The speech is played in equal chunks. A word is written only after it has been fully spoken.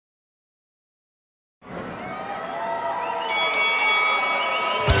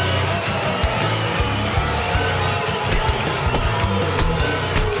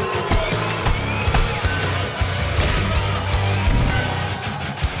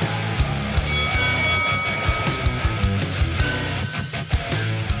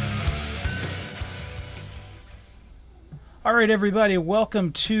All right, everybody,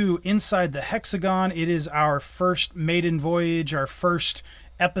 welcome to Inside the Hexagon. It is our first maiden voyage, our first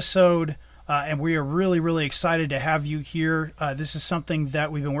episode, and we are really, really excited to have you here. This is something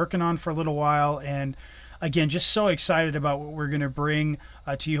that we've been working on for a little while, and again, just so excited about what we're going to bring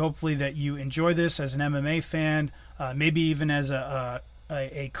to you. Hopefully that you enjoy this as an MMA fan, maybe even as a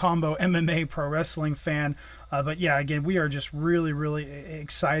combo MMA pro wrestling fan. But yeah, again, we are just really, really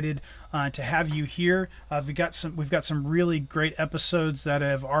excited to have you here. We've got some really great episodes that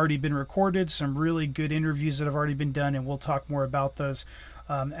have already been recorded, some really good interviews that have already been done, and we'll talk more about those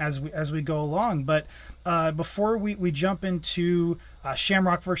as we go along. But before we jump into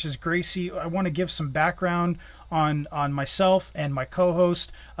Shamrock versus Gracie, I want to give some background on myself and my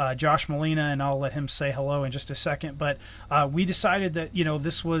co-host Josh Molina, and I'll let him say hello in just a second. But we decided that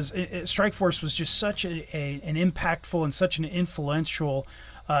this was Strikeforce was just such an impactful and such an influential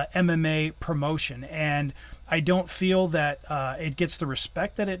MMA promotion, and I don't feel that it gets the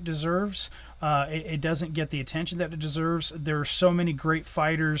respect that it deserves. It doesn't get the attention that it deserves. There are so many great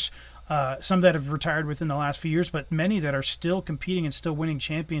fighters, some that have retired within the last few years, but many that are still competing and still winning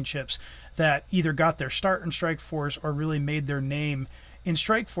championships that either got their start in Strikeforce or really made their name in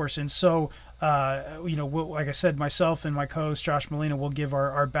Strikeforce. And so, like I said, myself and my co-host Josh Molina will give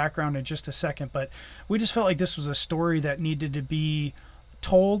our background in just a second, but we just felt like this was a story that needed to be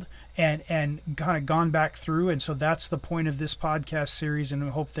told and kind of gone back through, and so that's the point of this podcast series, and we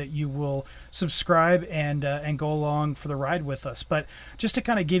hope that you will subscribe and go along for the ride with us. But just to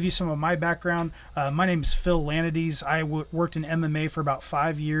kind of give you some of my background, my name is Phil Lanides. I worked in MMA for about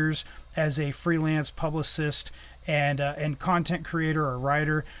 5 years as a freelance publicist and content creator or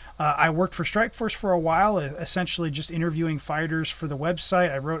writer. I worked for Strikeforce for a while, essentially just interviewing fighters for the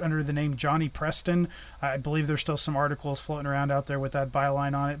website. I wrote under the name Johnny Preston. I believe there's still some articles floating around out there with that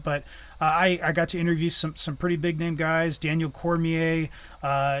byline on it. But I got to interview some pretty big name guys: Daniel Cormier,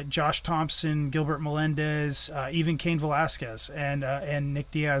 Josh Thompson, Gilbert Melendez, even Cain Velasquez, and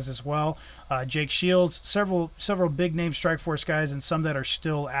Nick Diaz as well. Jake Shields, several big name Strikeforce guys, and some that are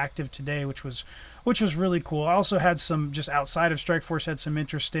still active today, which was really cool. I also had some, just outside of Strikeforce, had some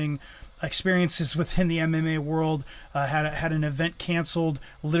interesting experiences within the MMA world. Had an event canceled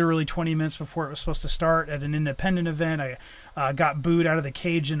literally 20 minutes before it was supposed to start at an independent event. I got booed out of the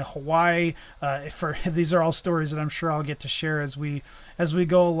cage in Hawaii. These are all stories that I'm sure I'll get to share as we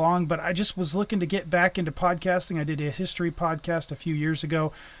go along. But I just was looking to get back into podcasting. I did a history podcast a few years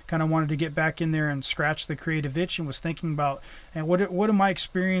ago. Kind of wanted to get back in there and scratch the creative itch, and was thinking about, and what are my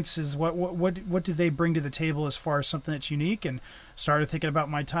experiences? What do they bring to the table as far as something that's unique? And started thinking about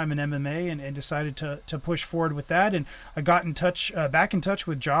my time in MMA and decided to push forward with that. And I got back in touch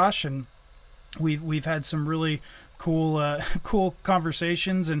with Josh, and we've had some really cool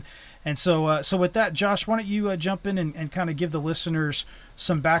conversations. And so with that, Josh, why don't you jump in and kind of give the listeners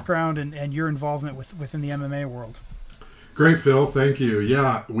some background and your involvement within the MMA world. Great, Phil. Thank you.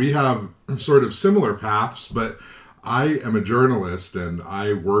 Yeah, we have sort of similar paths, but I am a journalist, and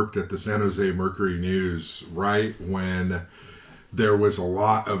I worked at the San Jose Mercury News right when there was a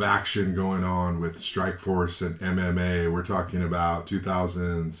lot of action going on with Strikeforce and MMA. We're talking about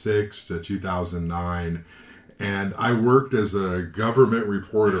 2006 to 2009. And I worked as a government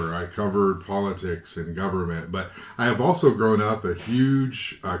reporter. I covered politics and government, but I have also grown up a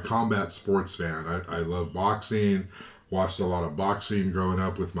huge combat sports fan. I love boxing, watched a lot of boxing growing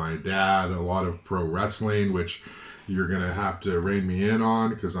up with my dad, a lot of pro wrestling, which you're going to have to rein me in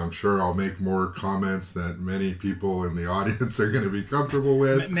on, because I'm sure I'll make more comments that many people in the audience are going to be comfortable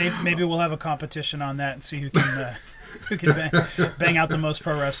with. Maybe we'll have a competition on that and see who can bang out the most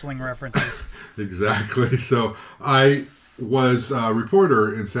pro wrestling references. Exactly. So I was a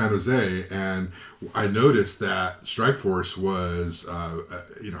reporter in San Jose, and I noticed that Strikeforce was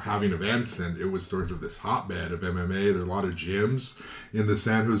having events, and it was sort of this hotbed of MMA. There are a lot of gyms in the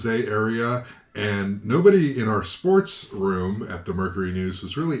San Jose area, and nobody in our sports room at the Mercury News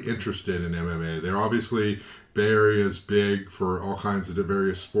was really interested in MMA. They're obviously, Bay Area is big for all kinds of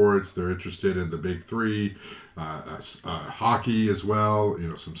various sports. They're interested in the big three, hockey as well,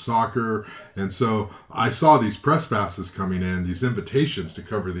 some soccer. And so I saw these press passes coming in, these invitations to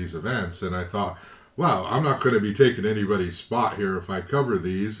cover these events, and I thought, wow, I'm not going to be taking anybody's spot here if I cover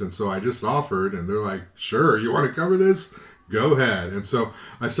these. And so I just offered, and they're like, sure, you want to cover this? Go ahead. And so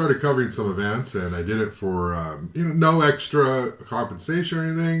I started covering some events, and I did it for no extra compensation or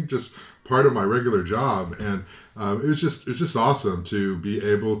anything, just part of my regular job. And it was just awesome to be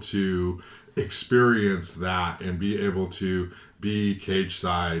able to experience that and be able to be cage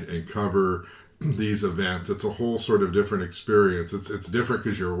side and cover these events. It's a whole sort of different experience. It's different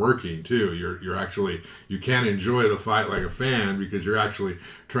because you're working too. You're actually, you can't enjoy the fight like a fan because you're actually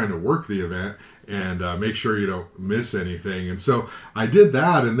trying to work the event and make sure you don't miss anything. And so I did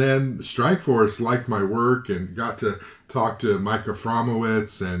that, and then Strikeforce liked my work and got to talk to Micah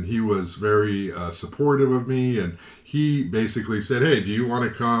Fromowitz, and he was very supportive of me, and he basically said, hey, do you want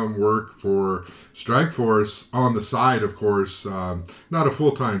to come work for Strikeforce on the side, of course, not a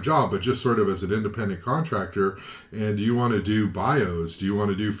full-time job, but just sort of as an independent contractor, and do you want to do bios? Do you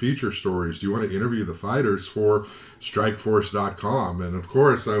want to do feature stories? Do you want to interview the fighters for Strikeforce.com? And of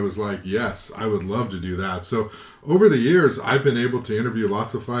course, I was like, yes, I would love to do that. So over the years, I've been able to interview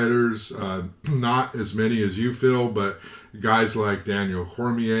lots of fighters, not as many as you, Phil, but guys like Daniel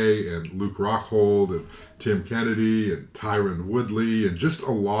Cormier and Luke Rockhold and Tim Kennedy and Tyron Woodley, and just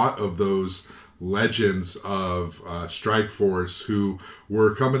a lot of those legends of Strikeforce who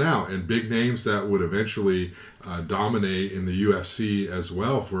were coming out, and big names that would eventually dominate in the UFC as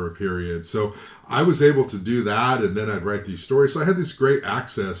well for a period. So I was able to do that, and then I'd write these stories. So I had this great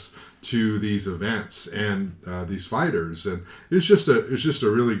access to these events and these fighters, and it's just a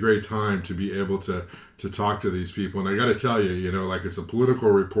really great time to be able to talk to these people. And I got to tell you, like, as a political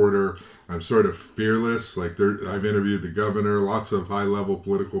reporter, I'm sort of fearless. Like, I've interviewed the governor, lots of high level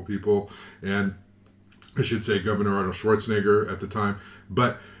political people, and I should say Governor Arnold Schwarzenegger at the time,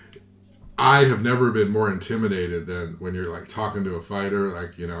 but I have never been more intimidated than when you're like talking to a fighter,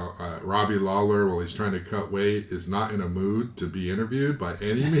 like, Robbie Lawler, while he's trying to cut weight, is not in a mood to be interviewed by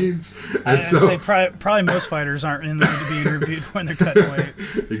any means. And I'd say probably most fighters aren't in the mood to be interviewed when they're cutting weight.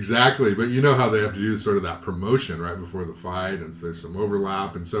 Exactly. But you know how they have to do sort of that promotion right before the fight, and so there's some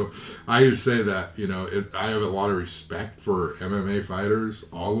overlap. And so I used to say that, I have a lot of respect for MMA fighters,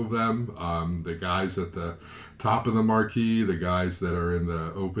 all of them, the guys at the top of the marquee, the guys that are in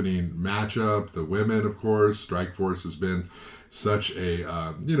the opening matchup, the women, of course. Strikeforce has been such a,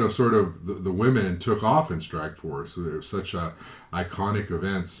 sort of the women took off in Strikeforce. There were such iconic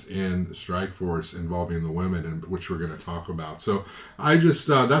events in Strikeforce involving the women, and which we're going to talk about. So I just,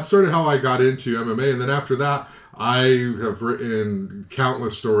 that's sort of how I got into MMA. And then after that, I have written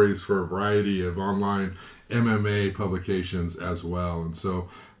countless stories for a variety of online MMA publications as well. And so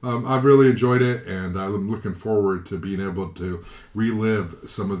I've really enjoyed it, and I'm looking forward to being able to relive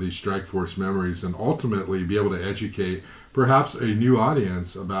some of these Strikeforce memories and ultimately be able to educate perhaps a new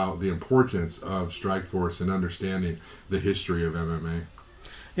audience about the importance of Strikeforce and understanding the history of MMA.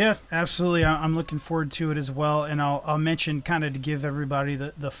 Yeah, absolutely. I'm looking forward to it as well. And I'll mention, kind of to give everybody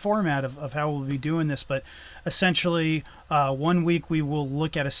the format of how we'll be doing this. But essentially, 1 week we will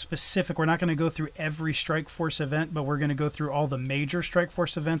look at a specific, we're not going to go through every Strikeforce event, but we're going to go through all the major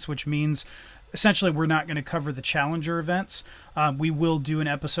Strikeforce events, which means essentially we're not going to cover the Challenger events. We will do an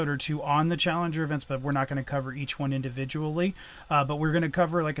episode or two on the Challenger events, but we're not going to cover each one individually. But we're going to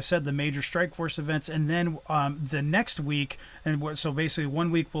cover, like I said, the major Strikeforce events, and then the next week, and so basically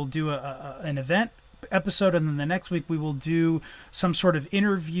 1 week we'll do an event episode, and then the next week we will do some sort of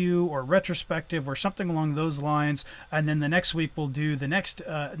interview or retrospective or something along those lines, and then the next week we'll do the next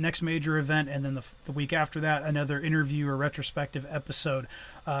major event, and then the week after that another interview or retrospective episode.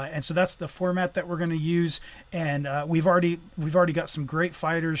 And so that's the format that we're going to use, and we've already got some great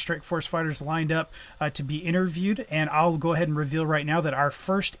fighters, Strikeforce fighters, lined up to be interviewed. And I'll go ahead and reveal right now that our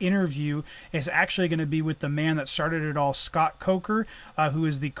first interview is actually going to be with the man that started it all, Scott Coker, who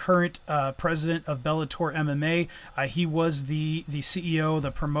is the current president of Bellator MMA. He was the CEO,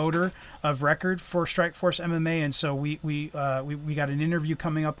 the promoter of record for Strikeforce MMA, and so we got an interview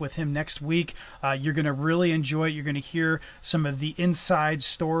coming up with him next week. You're going to really enjoy it. You're going to hear some of the inside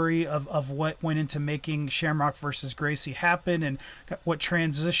story of what went into making Shamrock versus Gracie happen, and what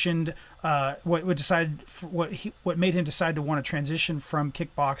transitioned, what made him decide to want to transition from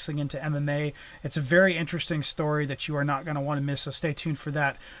kickboxing into MMA. It's a very interesting story that you are not going to want to miss, so stay tuned for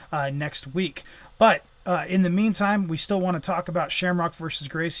that next week. But in the meantime, we still want to talk about Shamrock versus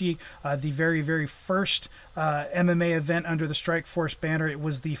Gracie, the very, very first MMA event under the Strikeforce banner. It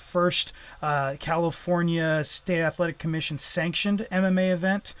was the first California State Athletic Commission sanctioned MMA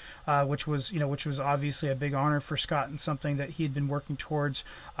event, which was obviously a big honor for Scott and something that he had been working towards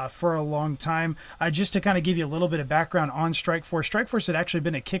for a long time. Just to kind of give you a little bit of background on Strikeforce. Strikeforce had actually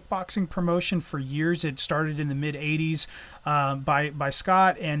been a kickboxing promotion for years. It started in the mid '80s by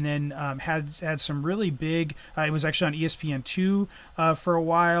Scott, and then had some really big. It was actually on ESPN2 for a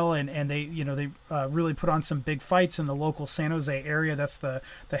while, and they really put on some big fights in the local San Jose area. That's the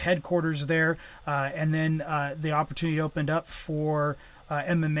headquarters there, and then the opportunity opened up for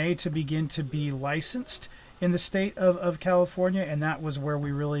MMA to begin to be licensed in the state of California, and that was where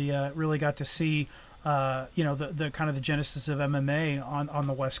we really got to see the kind of the genesis of MMA on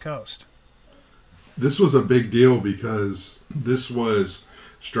the West Coast. This was a big deal because this was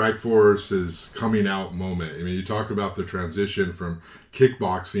Strikeforce's coming out moment. I mean, you talk about the transition from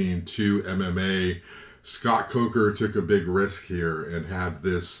kickboxing to MMA. Scott Coker took a big risk here and had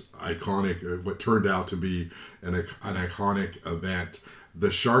this iconic, what turned out to be an iconic event. The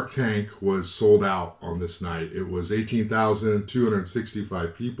Shark Tank was sold out on this night. It was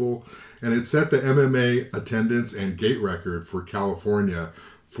 18,265 people, and it set the MMA attendance and gate record for California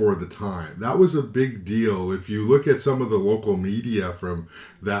for the time. That was a big deal. If you look at some of the local media from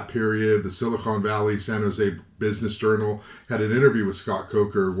that period, the Silicon Valley San Jose Business Journal had an interview with Scott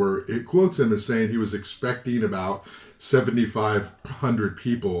Coker where it quotes him as saying he was expecting about 7,500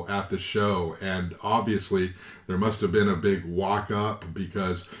 people at the show. And obviously there must have been a big walk up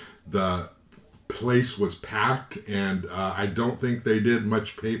because the place was packed, and I don't think they did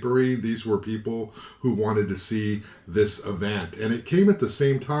much papering. These were people who wanted to see this event, and it came at the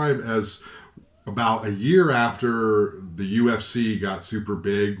same time as about a year after the UFC got super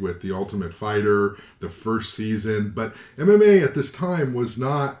big with The Ultimate Fighter, the first season. But MMA at this time was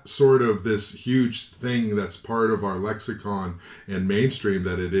not sort of this huge thing that's part of our lexicon and mainstream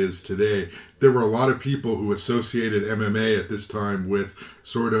that it is today. There were a lot of people who associated MMA at this time with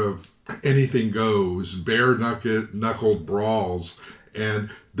sort of anything goes, bare knuckled brawls, and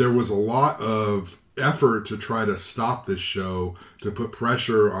there was a lot of effort to try to stop this show, to put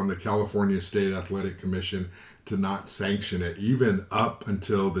pressure on the California State Athletic Commission to not sanction it, even up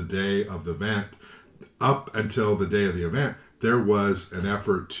until the day of the event. Up until the day of the event, there was an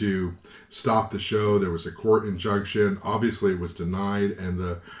effort to stop the show. There was a court injunction. Obviously, it was denied, and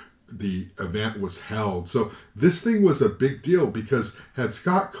the event was held. So this thing was a big deal because had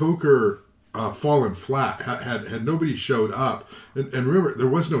Scott Coker fallen flat, had nobody showed up, and remember, there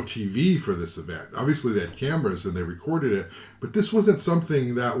was no TV for this event. Obviously, they had cameras and they recorded it, but this wasn't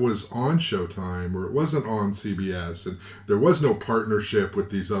something that was on Showtime, or it wasn't on CBS, and there was no partnership with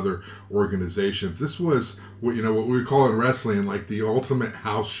these other organizations. This was what we call in wrestling like the ultimate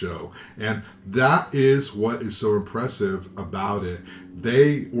house show, and that is what is so impressive about it.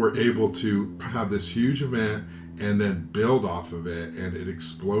 They were able to have this huge event and then build off of it, and it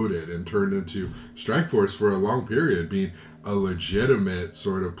exploded and turned into Strikeforce for a long period being a legitimate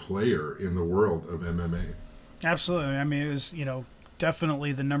sort of player in the world of MMA. Absolutely. I mean, it was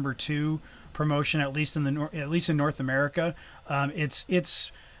definitely the number 2 promotion, at least in North America.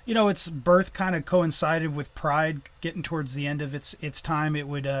 Its birth kind of coincided with Pride getting towards the end of its time. It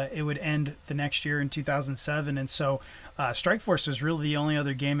would end the next year in 2007, and so Strikeforce was really the only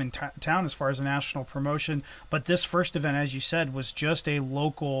other game in town as far as a national promotion. But this first event, as you said, was just a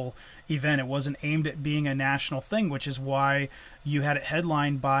local event. It wasn't aimed at being a national thing, which is why you had it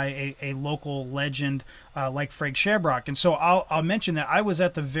headlined by a local legend like Frank Shamrock. And so I'll mention that I was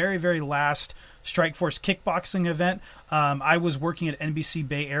at the very, very last Strikeforce kickboxing event. I was working at NBC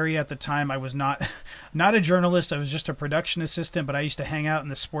Bay Area at the time. I was not a journalist. I was just a production assistant, but I used to hang out in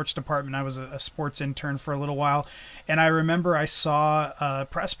the sports department. I was a sports intern for a little while. And I remember I saw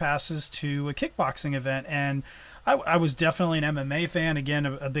press passes to a kickboxing event, and I was definitely an MMA fan, again,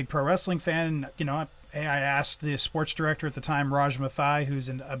 a big pro wrestling fan. I asked the sports director at the time, Raj Mathai, who's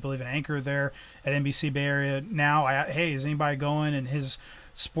I believe an anchor there at NBC Bay Area now. Hey, is anybody going? And his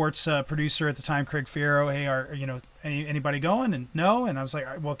sports producer at the time, Craig Fierro, hey, anybody going? And no. And I was like,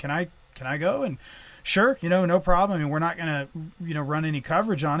 well, can I go? And sure, no problem. I mean, we're not going to, run any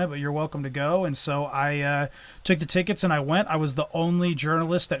coverage on it, but you're welcome to go. And so I took the tickets and I went. I was the only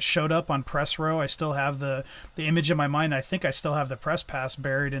journalist that showed up on press row. I still have the image in my mind. I think I still have the press pass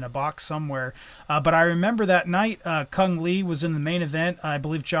buried in a box somewhere. But I remember that night, Kung Lee was in the main event. I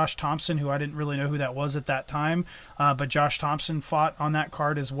believe Josh Thompson, who I didn't really know who that was at that time, but Josh Thompson fought on that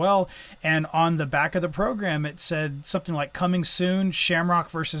card as well. And on the back of the program, it said something like, "Coming soon, Shamrock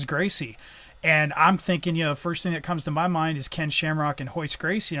versus Gracie." And I'm thinking, the first thing that comes to my mind is Ken Shamrock and Royce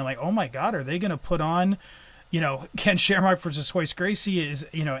Gracie. And I'm like, oh my God, are they going to put on, Ken Shamrock versus Royce Gracie is,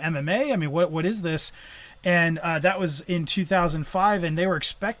 MMA? I mean, what is this? And that was in 2005, and they were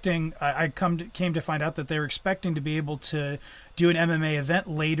expecting, I came to find out that they were expecting to be able to do an MMA event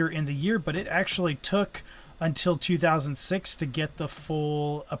later in the year, but it actually took until 2006 to get the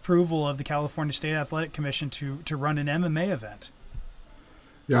full approval of the California State Athletic Commission to run an MMA event.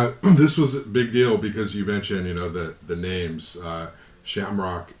 Yeah, this was a big deal because you mentioned, the names,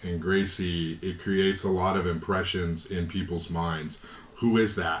 Shamrock and Gracie. It creates a lot of impressions in people's minds. Who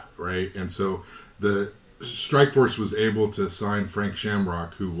is that, right? And so the Strikeforce was able to sign Frank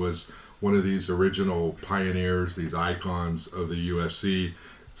Shamrock, who was one of these original pioneers, these icons of the UFC.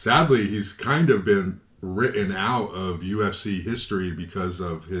 Sadly, he's kind of been written out of UFC history because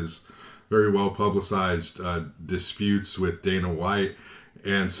of his very well publicized disputes with Dana White.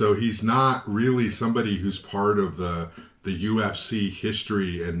 And so he's not really somebody who's part of the UFC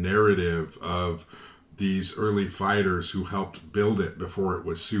history and narrative of these early fighters who helped build it before it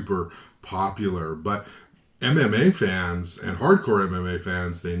was super popular. But MMA fans and hardcore MMA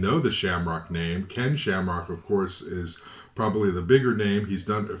fans, they know the Shamrock name. Ken Shamrock, of course, is probably the bigger name. He's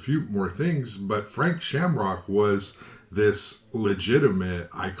done a few more things, but Frank Shamrock was this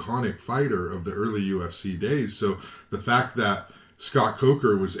legitimate, iconic fighter of the early UFC days. So the fact that Scott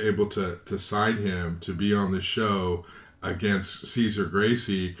Coker was able to sign him to be on the show against Cesar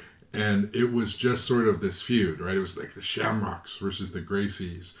Gracie, and it was just sort of this feud, right? It was like the Shamrocks versus the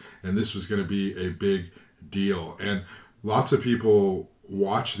Gracies, and this was going to be a big deal. And lots of people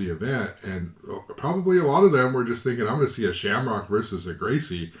watched the event, and probably a lot of them were just thinking, I'm going to see a Shamrock versus a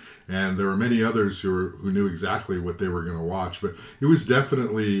Gracie. And there were many others who knew exactly what they were going to watch. But it was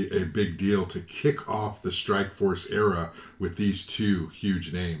definitely a big deal to kick off the Strikeforce era with these two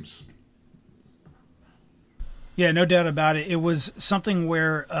huge names. Yeah, no doubt about it. It was something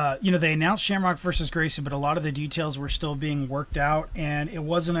where, they announced Shamrock versus Gracie, but a lot of the details were still being worked out. And it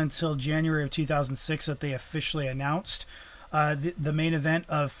wasn't until January of 2006 that they officially announced the main event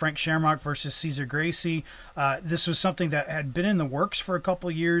of Frank Shamrock versus Cesar Gracie. This was something that had been in the works for a couple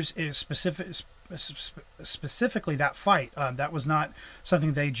of years. Specifically that fight. That was not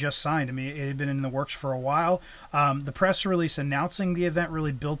something they just signed. I mean, it had been in the works for a while. The press release announcing the event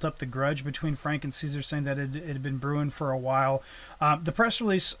really built up the grudge between Frank and Cesar, saying that it had been brewing for a while. The press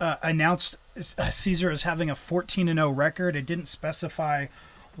release announced Cesar as having a 14-0 record. It didn't specify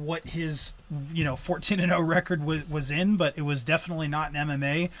what his 14-0 record was in, but it was definitely not in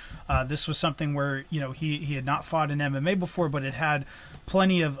MMA. This was something where he had not fought in MMA before, but it had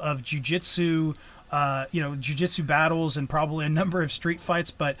plenty of jiu-jitsu jiu-jitsu battles and probably a number of street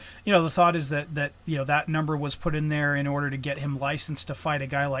fights. But the thought is that that number was put in there in order to get him licensed to fight a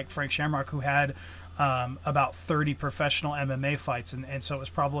guy like Frank Shamrock, who had about 30 professional MMA fights, and so it was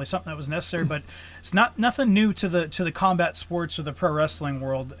probably something that was necessary. But it's nothing new to the combat sports or the pro wrestling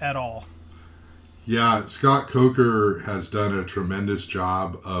world at all. Yeah, Scott Coker has done a tremendous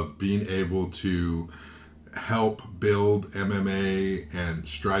job of being able to help build MMA and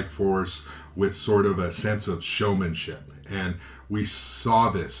Strikeforce with sort of a sense of showmanship. And we saw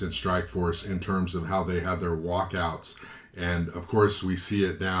this in Strikeforce in terms of how they had their walkouts. And of course, we see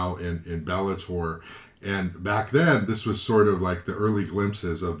it now in Bellator. And back then, this was sort of like the early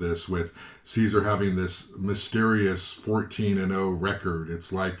glimpses of this, with Cesar having this mysterious 14-0 record.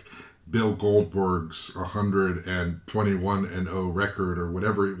 It's like Bill Goldberg's 121-0 record, or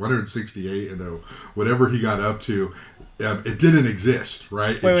whatever, 168-0, whatever he got up to. It didn't exist,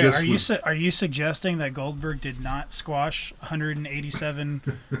 right? Wait, are you suggesting that Goldberg did not squash 187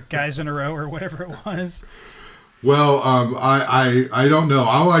 guys in a row, or whatever it was? Well, I don't know.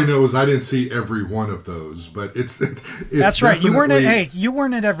 All I know is I didn't see every one of those, but it's that's right. You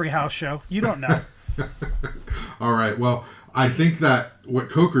weren't at every house show. You don't know. All right. Well, I think that what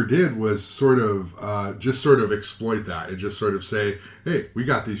Coker did was sort of exploit that and just sort of say, hey, we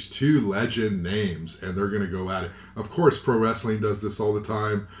got these two legend names and they're going to go at it. Of course, pro wrestling does this all the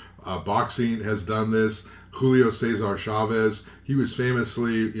time. Boxing has done this. Julio Cesar Chavez, he was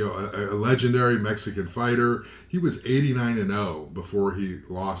famously, a legendary Mexican fighter. He was 89-0 before he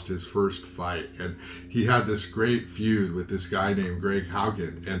lost his first fight, and he had this great feud with this guy named Greg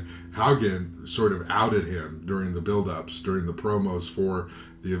Haugen, and Haugen sort of outed him during the build-ups, during the promos for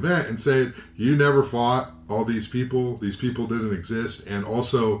the event, and said, "You never fought all these people. These people didn't exist, and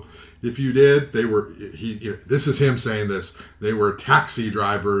also, if you did, they were." This is him saying this. They were taxi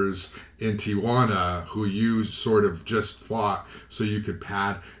drivers in Tijuana who you sort of just fought so you could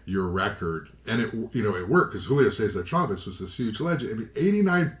pad your record, and it worked because Julio Cesar Chavez was this huge legend. I mean,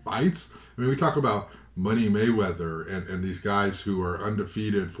 89 fights. I mean, we talk about Money Mayweather and these guys who are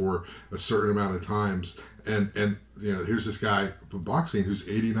undefeated for a certain amount of times, and here's this guy from boxing who's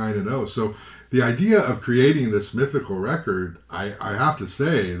 89-0. So the idea of creating this mythical record, I have to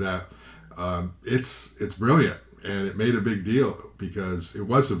say that it's brilliant, and it made a big deal because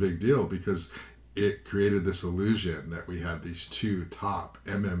it created this illusion that we had these two top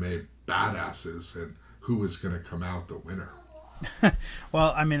MMA badasses and who was going to come out the winner.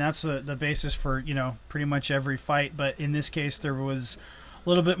 Well, I mean, that's the basis for, pretty much every fight. But in this case, there was a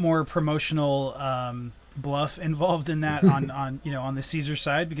little bit more promotional bluff involved in that on the Cesar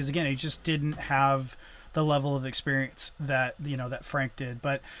side, because, again, he just didn't have the level of experience that that Frank did.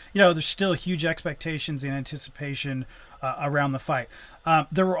 But there's still huge expectations and anticipation around the fight.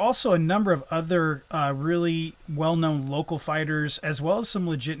 There were also a number of other really well-known local fighters, as well as some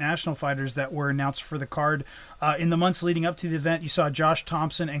legit national fighters that were announced for the card. In the months leading up to the event, you saw Josh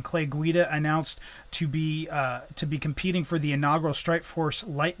Thompson and Clay Guida announced to be competing for the inaugural Strikeforce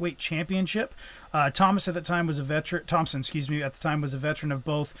Lightweight Championship. Thompson at the time was a veteran of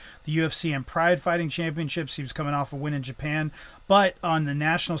both the UFC and Pride Fighting Championships. He was coming off a win in Japan, but on the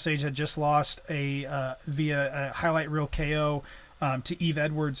national stage had just lost via a highlight reel KO to Eve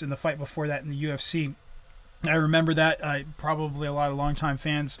Edwards in the fight before that in the UFC. I remember that. Probably a lot of longtime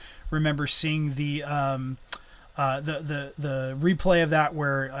fans remember seeing the replay of that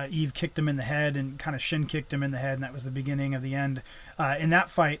where Eve kicked him in the head and kind of shin kicked him in the head, and that was the beginning of the end in that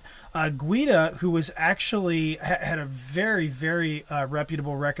fight. Guida, who was actually had a very, very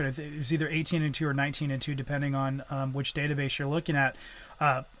reputable record. It was either 18-2 or 19-2, depending on which database you're looking at.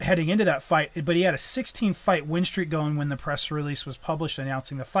 Heading into that fight, but he had a 16-fight win streak going when the press release was published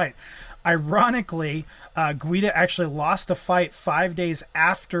announcing the fight. Ironically, Guida actually lost the fight 5 days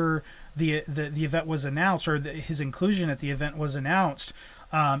after the event was announced, or his inclusion at the event was announced.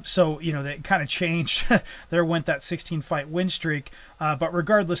 So that kind of changed. There went that 16-fight win streak. But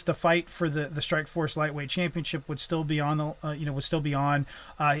regardless, the fight for the Strikeforce Lightweight Championship would still be on.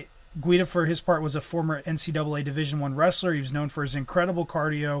 Guida, for his part, was a former NCAA Division I wrestler. He was known for his incredible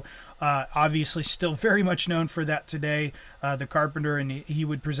cardio. Obviously, still very much known for that today. The Carpenter, and he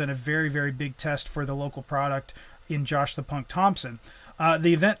would present a very, very big test for the local product in Josh the Punk Thompson.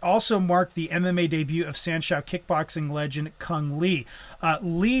 The event also marked the MMA debut of Sanshou kickboxing legend Cung Le.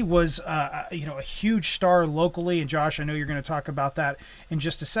 Lee was, a huge star locally, and Josh, I know you're going to talk about that in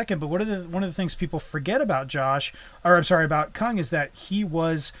just a second. But one of the things people forget about about Cung, is that he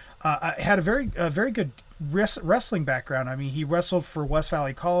was had a very good wrestling background. I mean, he wrestled for West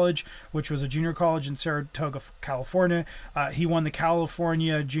Valley College, which was a junior college in Saratoga, California. He won the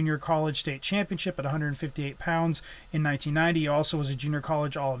California Junior College State Championship at 158 pounds in 1990. He also was a junior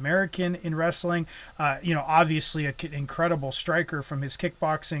college All-American in wrestling. Obviously an incredible striker from his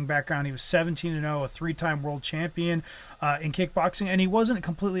kickboxing background. He was 17-0, a three-time world champion in kickboxing, and he wasn't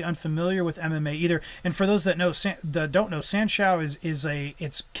completely unfamiliar with MMA either. And for those that don't know, Sanshou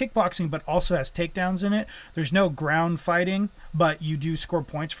it's kickboxing, but also has takedowns in it. There's no ground fighting, but you do score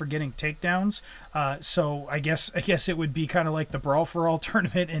points for getting takedowns. So I guess it would be kind of like the Brawl for All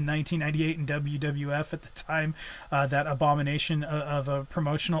tournament in 1998 in WWF at the time, that abomination of a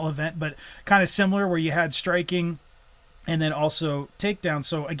promotional event, but kind of similar, where you had striking and then also takedown.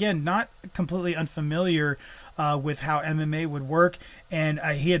 So again, not completely unfamiliar with how MMA would work. And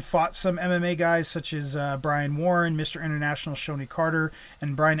he had fought some MMA guys such as Brian Warren, Mr. International Shoney Carter,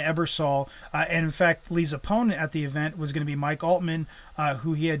 and Brian Ebersol. And in fact, Lee's opponent at the event was going to be Mike Altman,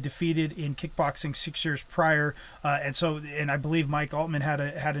 who he had defeated in kickboxing 6 years prior. And I believe Mike Altman had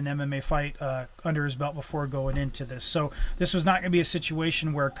an MMA fight under his belt before going into this. So this was not going to be a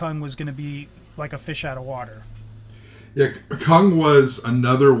situation where Cung was going to be like a fish out of water. Yeah, Cung was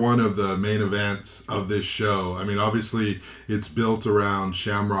another one of the main events of this show. I mean, obviously, it's built around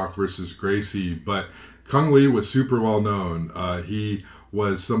Shamrock versus Gracie, but Cung Le was super well known. He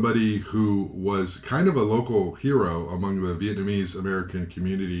was somebody who was kind of a local hero among the Vietnamese American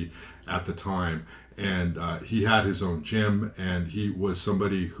community at the time. And he had his own gym, and he was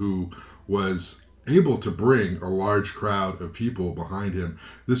somebody who was able to bring a large crowd of people behind him.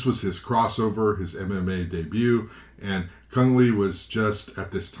 This was his crossover, his MMA debut, and Cung Le was just,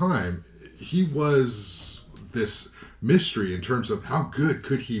 at this time, he was this mystery in terms of how good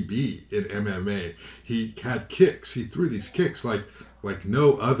could he be in MMA. He had kicks. He threw these kicks like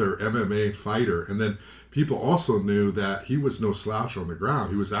no other MMA fighter. And then people also knew that he was no slouch on the ground.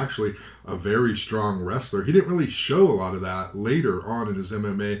 He was actually a very strong wrestler. He didn't really show a lot of that later on in his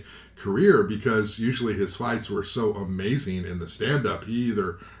MMA career, because usually his fights were so amazing in the stand-up. He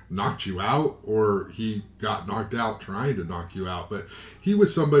either knocked you out or he got knocked out trying to knock you out. But he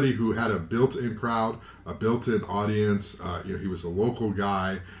was somebody who had a built-in crowd, a built-in audience. He was a local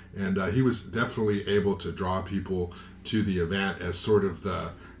guy, and he was definitely able to draw people to the event as sort of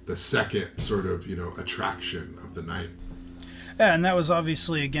the second sort of attraction of the night. Yeah, and that was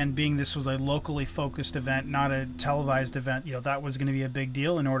obviously, again, being this was a locally focused event, not a televised event, that was going to be a big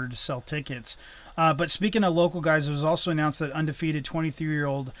deal in order to sell tickets. But speaking of local guys, it was also announced that undefeated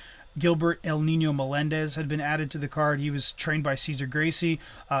 23-year-old Gilbert El Nino Melendez had been added to the card. He was trained by Cesar Gracie.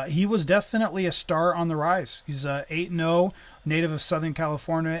 He was definitely a star on the rise. He's 8-0, native of Southern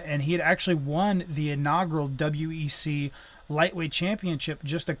California, and he had actually won the inaugural WEC lightweight championship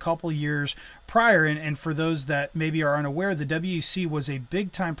just a couple years prior. And for those that maybe are unaware, the WEC was a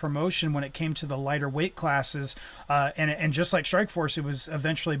big time promotion when it came to the lighter weight classes. And just like Strikeforce, it was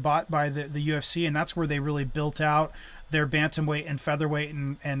eventually bought by the UFC, and that's where they really built out their bantamweight and featherweight,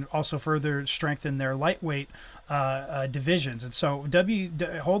 and also further strengthened their lightweight divisions. And so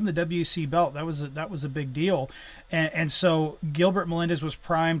holding the WC belt, that was a big deal. And so Gilbert Melendez was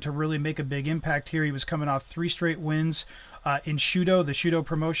primed to really make a big impact here. He was coming off 3 straight wins in Shudo, the Shudo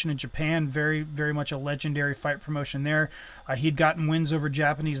promotion in Japan, very, very much a legendary fight promotion there. He'd gotten wins over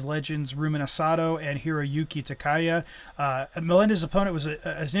Japanese legends Ruben Asado and Hiroyuki Takaya. Melendez's opponent was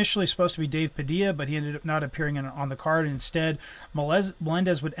initially supposed to be Dave Padilla, but he ended up not appearing on the card. Instead,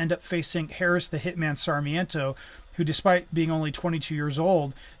 Melendez would end up facing Harris the Hitman Sarmiento, who, despite being only 22 years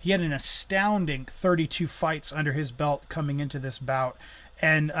old, he had an astounding 32 fights under his belt coming into this bout.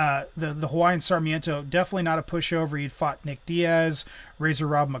 And the Hawaiian Sarmiento, definitely not a pushover. He'd fought Nick Diaz, Razor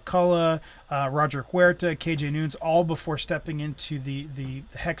Rob McCullough, Roger Huerta, KJ Nunes, all before stepping into the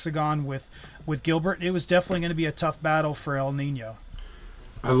hexagon with Gilbert. It was definitely going to be a tough battle for El Nino.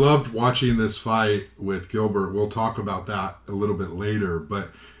 I loved watching this fight with Gilbert. We'll talk about that a little bit later. But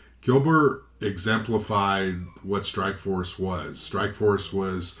Gilbert exemplified what Strikeforce was. Strikeforce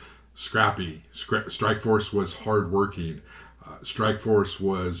was scrappy. Strikeforce was hardworking. Strikeforce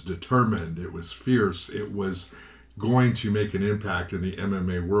was determined. It was fierce. It was going to make an impact in the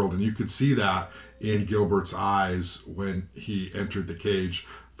MMA world. And you could see that in Gilbert's eyes when he entered the cage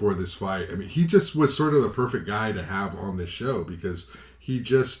for this fight. I mean, he just was sort of the perfect guy to have on this show because he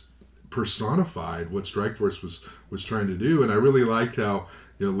just personified what Strikeforce was trying to do. And I really liked how,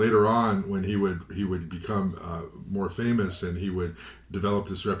 later on when he would become more famous and he would develop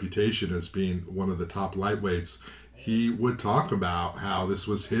this reputation as being one of the top lightweights, he would talk about how this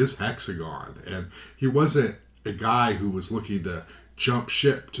was his hexagon. And he wasn't a guy who was looking to jump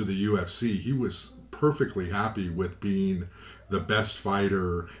ship to the UFC. He was perfectly happy with being the best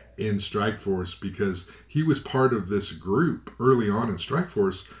fighter in Strikeforce because he was part of this group early on in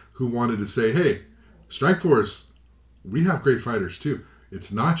Strikeforce who wanted to say, hey, Strikeforce, we have great fighters too.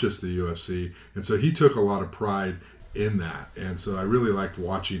 It's not just the UFC. And so he took a lot of pride in that. And so I really liked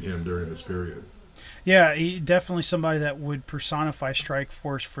watching him during this period. Yeah, he definitely somebody that would personify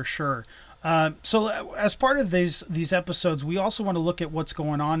Strikeforce for sure. So as part of these episodes, we also want to look at what's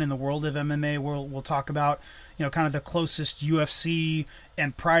going on in the world of MMA. We'll talk about kind of the closest UFC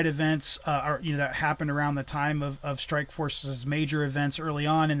and Pride events that happened around the time of Strikeforce's major events early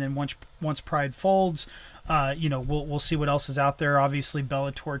on, and then once Pride folds, we'll see what else is out there. Obviously,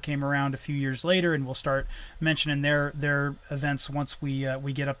 Bellator came around a few years later, and we'll start mentioning their events once we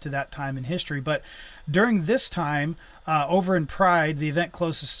get up to that time in history. But during this time, over in Pride, the event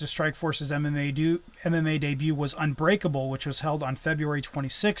closest to Strikeforce's MMA debut was Unbreakable, which was held on February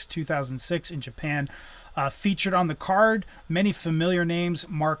 26, 2006 in Japan. Featured on the card, many familiar names: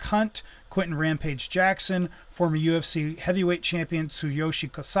 Mark Hunt, Quentin Rampage Jackson, former UFC heavyweight champion Tsuyoshi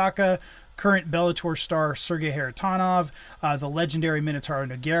Kosaka, current Bellator star Sergey Haritonov, the legendary Minotauro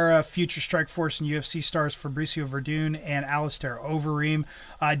Nogueira, future Strikeforce and UFC stars Fabricio Verdun and Alistair Overeem.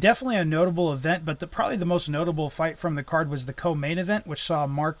 Definitely a notable event, but probably the most notable fight from the card was the co-main event, which saw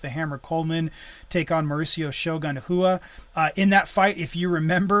Mark the Hammer Coleman take on Mauricio Shogun Hua. In that fight, if you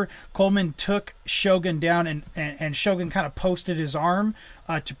remember, Coleman took Shogun down and Shogun kind of posted his arm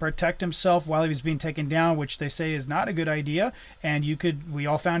to protect himself while he was being taken down, which they say is not a good idea. And we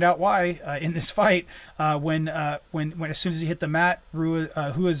all found out why in this fight when as soon as he hit the mat,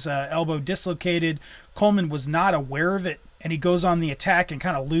 Hua's elbow dislocated. Coleman was not aware of it, and he goes on the attack and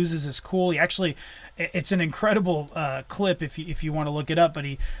kind of loses his cool. It's an incredible clip if you want to look it up, but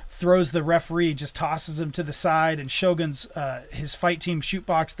he throws the referee, just tosses him to the side, and Shogun's his fight team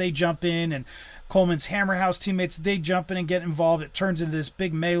Shootbox, they jump in, and Coleman's Hammerhouse teammates, they jump in and get involved. It turns into this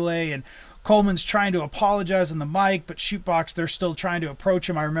big melee, and Coleman's trying to apologize on the mic, but Shootbox, they're still trying to approach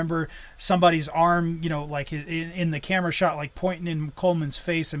him. I remember somebody's arm, like in the camera shot, like pointing in Coleman's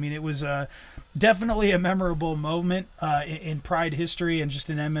face. I mean, it was definitely a memorable moment in Pride history and just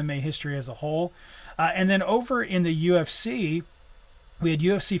in MMA history as a whole. And then over in the UFC, we had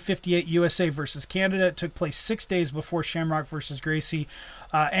UFC 58 USA versus Canada. It took place 6 days before Shamrock versus Gracie.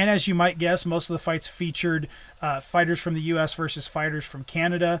 And as you might guess, most of the fights featured fighters from the U.S. versus fighters from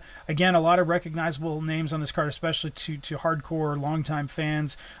Canada. Again, a lot of recognizable names on this card, especially to hardcore, longtime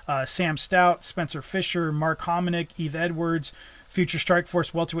fans. Sam Stout, Spencer Fisher, Mark Hominick, Eve Edwards, future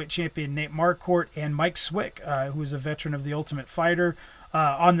Strikeforce welterweight champion Nate Marquardt, and Mike Swick, who is a veteran of The Ultimate Fighter.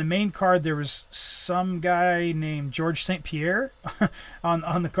 On the main card, there was some guy named George St. Pierre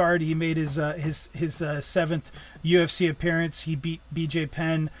on the card. He made his seventh UFC appearance. He beat BJ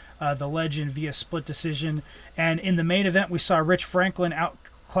Penn, the legend, via split decision. And in the main event, we saw Rich Franklin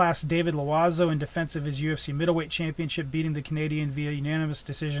outclass David Loiseau in defense of his UFC middleweight championship, beating the Canadian via unanimous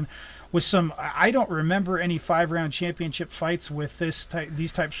decision. With some, I don't remember any 5-round championship fights with these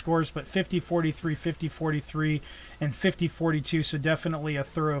type scores, but 50-43, 50-43, and 50-42. So definitely a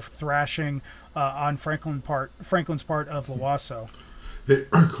thorough thrashing on Franklin's part of Loiseau.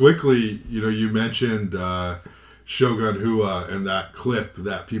 Quickly, you mentioned Shogun Rua and that clip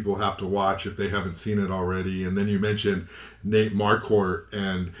that people have to watch if they haven't seen it already, and then you mentioned Nate Marquardt,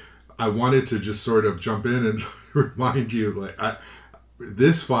 and I wanted to just sort of jump in and remind you,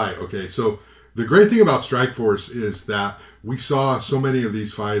 this fight, okay, so the great thing about Strikeforce is that we saw so many of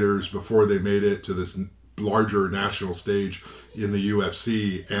these fighters before they made it to this larger national stage in the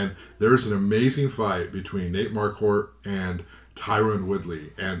UFC, and there's an amazing fight between Nate Marquardt and Tyron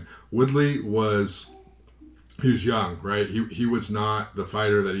Woodley. And Woodley he was young, right? He was not the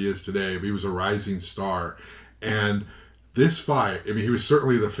fighter that he is today, but he was a rising star. And this fight, he was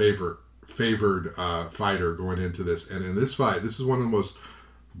certainly the favored fighter going into this. And in this fight, this is one of the most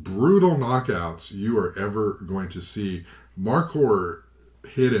brutal knockouts you are ever going to see. Marquardt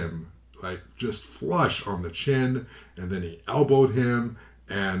hit him just flush on the chin, and then he elbowed him.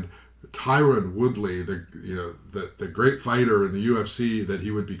 And Tyron Woodley, the great fighter in the UFC that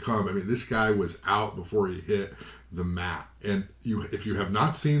he would become, this guy was out before he hit the mat. And if you have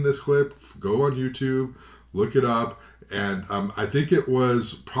not seen this clip, go on YouTube, look it up. And I think it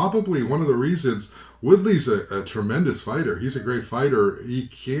was probably one of the reasons. Woodley's a tremendous fighter. He's a great fighter. He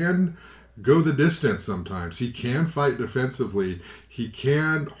can go the distance sometimes. He can fight defensively. He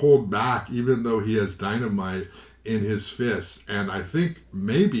can hold back even though he has dynamite in his fists. And I think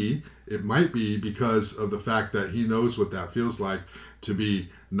maybe it might be because of the fact that he knows what that feels like to be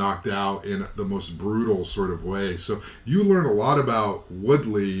knocked out in the most brutal sort of way. So you learn a lot about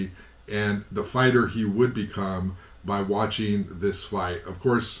Woodley and the fighter he would become by watching this fight. Of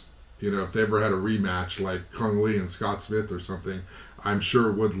course, if they ever had a rematch like Kung Lee and Scott Smith or something, I'm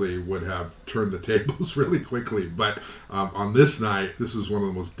sure Woodley would have turned the tables really quickly. But on this night, this was one of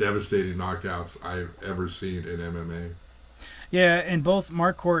the most devastating knockouts I've ever seen in MMA. Yeah, and both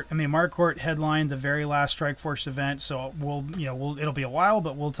Marquardt headlined the very last Strikeforce event, so it'll be a while,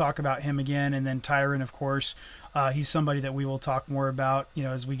 but we'll talk about him again. And then Tyron, of course, he's somebody that we will talk more about,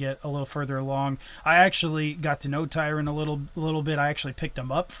 as we get a little further along. I actually got to know Tyron a little bit. I actually picked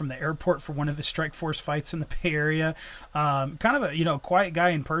him up from the airport for one of his Strikeforce fights in the Bay Area. Kind of a quiet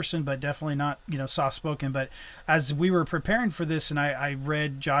guy in person, but definitely not soft spoken. But as we were preparing for this, and I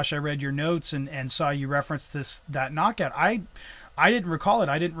read your notes and saw you reference that knockout. I didn't recall it.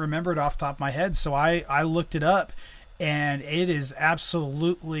 I didn't remember it off the top of my head, so I looked it up. And it is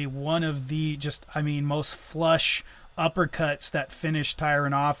absolutely one of the most flush uppercuts that finished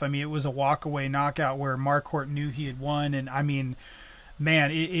Tyron off. It was a walkaway knockout where Marquardt knew he had won. And man,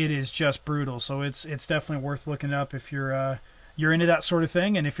 it is just brutal. So it's definitely worth looking up if you're into that sort of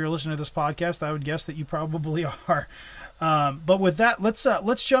thing. And if you're listening to this podcast, I would guess that you probably are. But with that,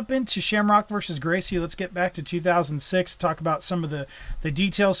 let's jump into Shamrock versus Gracie. Let's get back to 2006, talk about some of the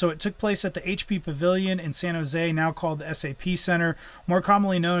details. So it took place at the HP Pavilion in San Jose, now called the SAP Center, more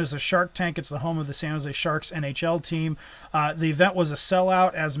commonly known as the Shark Tank. It's the home of the San Jose Sharks NHL team. The event was a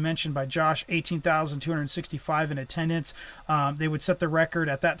sellout, as mentioned by Josh, 18,265 in attendance. They would set the record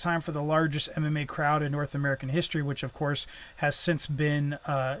at that time for the largest MMA crowd in North American history, which of course has since been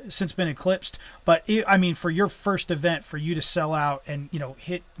eclipsed. But for your first event, for you to sell out and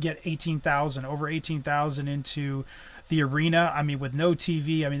get over 18,000 into the arena, with no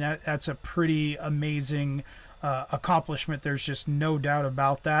TV, that's a pretty amazing accomplishment. There's just no doubt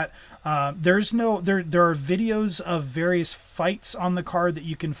about that. There are videos of various fights on the card that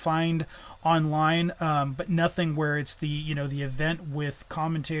you can find online, but nothing where it's the event with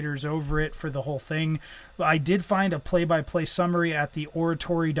commentators over it for the whole thing. I did find a play-by-play summary at the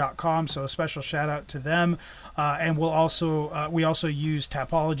oratory.com, so a special shout out to them. And we also use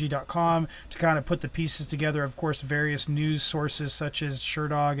Tapology.com to kind of put the pieces together. Of course, various news sources such as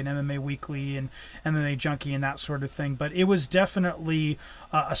Sherdog and MMA Weekly and MMA Junkie and that sort of thing. But it was definitely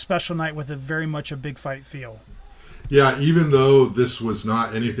a special night with very much a big fight feel. Yeah, even though this was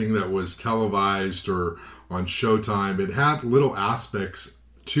not anything that was televised or on Showtime, it had little aspects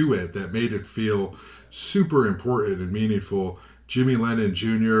to it that made it feel super important and meaningful. Jimmy Lennon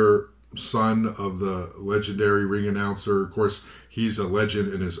Jr., son of the legendary ring announcer, of course, he's a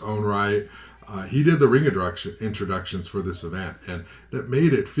legend in his own right. he did the ring introductions for this event, and that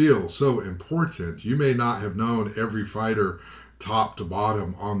made it feel so important. You may not have known every fighter top to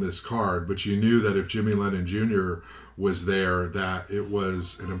bottom on this card, but you knew that if Jimmy Lennon Jr. was there, that it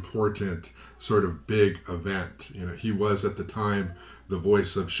was an important sort of big event. You know, he was at the time the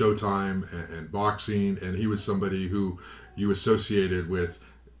voice of Showtime and boxing, and he was somebody who you associated with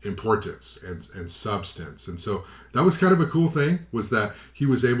importance and substance. And so that was kind of a cool thing, was that he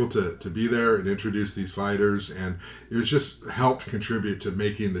was able to be there and introduce these fighters, and it was just helped contribute to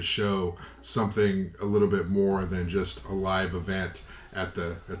making the show something a little bit more than just a live event at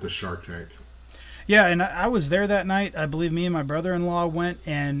the Shark Tank. Yeah, and I was there that night. I believe me and my brother-in-law went,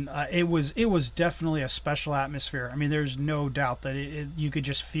 and it was definitely a special atmosphere. I mean, there's no doubt that you could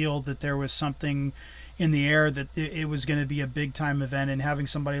just feel that there was something in the air, that it was going to be a big time event, and having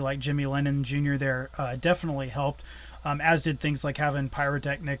somebody like Jimmy Lennon Jr. there definitely helped, as did things like having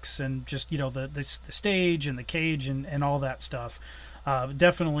pyrotechnics and just, the stage and the cage and all that stuff.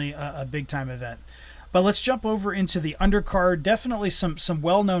 Definitely a big time event. But let's jump over into the undercard. Definitely some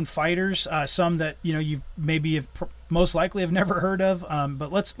well-known fighters, some that you most likely have never heard of.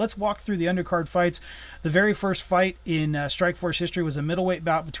 But let's walk through the undercard fights. The very first fight in Strikeforce history was a middleweight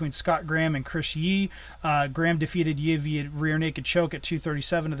bout between Scott Graham and Chris Yee. Graham defeated Yee via rear naked choke at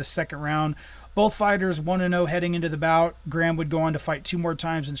 2:37 of the second round. Both fighters 1-0 heading into the bout. Graham would go on to fight 2 more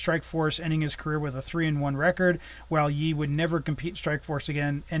times in Strikeforce, ending his career with a 3-1 record, while Yee would never compete in Strikeforce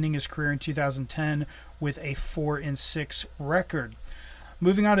again, ending his career in 2010 with a 4-6 record.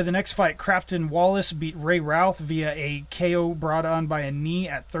 Moving on to the next fight, Crafton Wallace beat Ray Routh via a KO brought on by a knee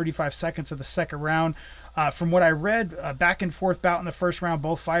at 35 seconds of the second round. From what I read, back and forth bout in the first round,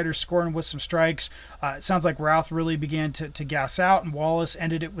 both fighters scoring with some strikes. It sounds like Routh really began to gas out, and Wallace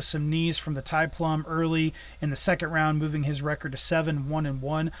ended it with some knees from the Thai plum early in the second round, moving his record to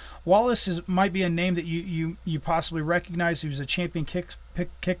 7-1-1. Wallace might be a name that you possibly recognize. He was a champion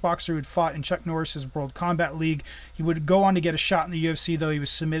kickboxer who had fought in Chuck Norris's World Combat League. He would go on to get a shot in the UFC, though he was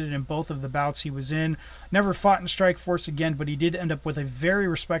submitted in both of the bouts he was in. Never fought in Strikeforce again, but he did end up with a very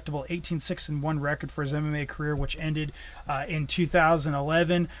respectable 18-6-1 record for his MMA career, which ended in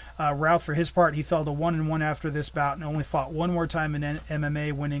 2011. Routh, for his part, he fell to 1-1 after this bout and only fought one more time in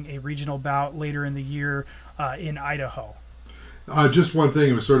MMA, winning a regional bout later in the year in Idaho. Just one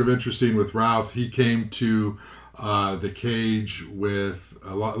thing, it was sort of interesting with Routh. He came to the cage with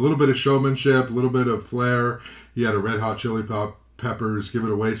a little bit of showmanship, a little bit of flair. He had a Red Hot Chili Peppers "Give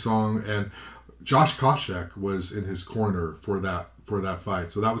It Away" song, and Josh Koscheck was in his corner for that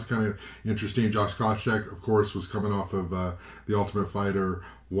fight. So that was kind of interesting. Josh Koscheck, of course, was coming off of The Ultimate Fighter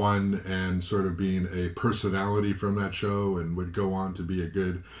 1 and sort of being a personality from that show, and would go on to be a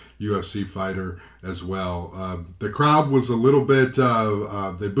good UFC fighter as well. The crowd was a little bit,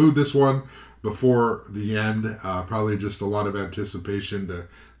 they booed this one before the end. Probably just a lot of anticipation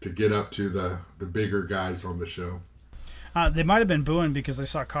to get up to the bigger guys on the show. They might have been booing because they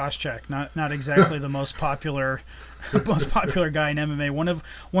saw Koscheck, not exactly the most popular guy in MMA.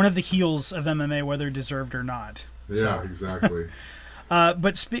 One of the heels of MMA, whether deserved or not. Yeah, so. Exactly.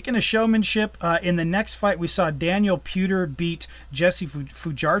 But speaking of showmanship, in the next fight we saw Daniel Puder beat Jesse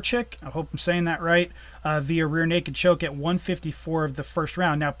Fujarczyk. I hope I'm saying that right. Via rear naked choke at 1:54 of the first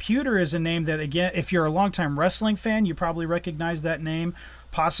round. Now, Puder is a name that, again, if you're a longtime wrestling fan, you probably recognize that name.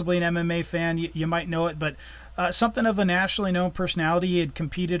 Possibly an MMA fan, you might know it, but something of a nationally known personality. He had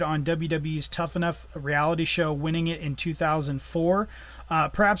competed on WWE's Tough Enough reality show, winning it in 2004.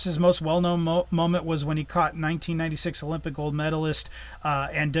 Perhaps his most well-known moment was when he caught 1996 Olympic gold medalist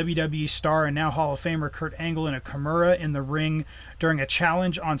and WWE star and now Hall of Famer Kurt Angle in a Kimura in the ring during a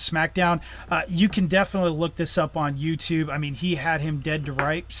challenge on SmackDown. You can definitely look this up on YouTube. I mean, he had him dead to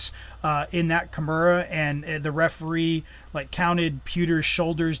rights in that Kimura, and the referee counted Puder's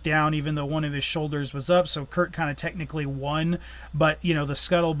shoulders down even though one of his shoulders was up, so Kurt kind of technically won. But the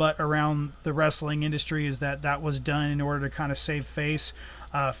scuttlebutt around the wrestling industry is that was done in order to kind of save face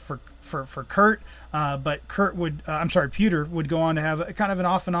for Kurt. But Puder would go on to have a kind of an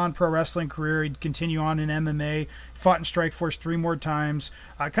off and on pro wrestling career. He'd continue on in MMA, fought in Strikeforce 3 more times.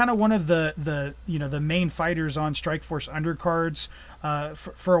 Kind of one of the main fighters on Strikeforce undercards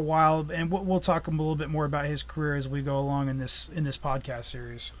for a while. And we'll talk a little bit more about his career as we go along in this podcast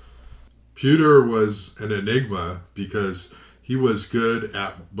series. Puder was an enigma because he was good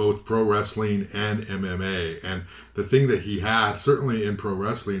at both pro wrestling and MMA. And the thing that he had, certainly in pro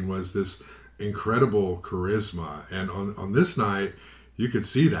wrestling, was this incredible charisma. And on this night, you could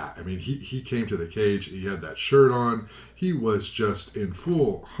see that. I mean, he came to the cage, he had that shirt on. He was just in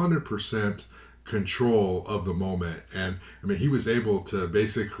full 100% control of the moment. And I mean, he was able to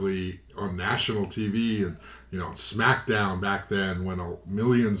basically on national TV and SmackDown back then, when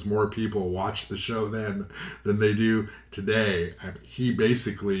millions more people watched the show then than they do today. And he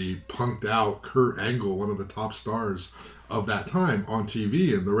basically punked out Kurt Angle, one of the top stars of that time, on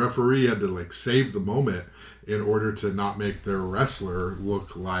TV, and the referee had to save the moment in order to not make their wrestler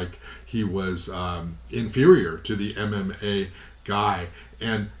look like he was inferior to the MMA guy.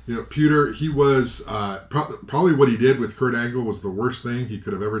 And Pewter, he was probably what he did with Kurt Angle was the worst thing he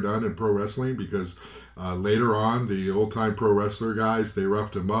could have ever done in pro wrestling, because later on, the old time pro wrestler guys, they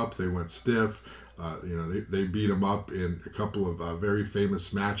roughed him up, they went stiff. They beat him up in a couple of very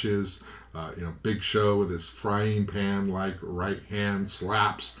famous matches. Big Show with his frying pan like right hand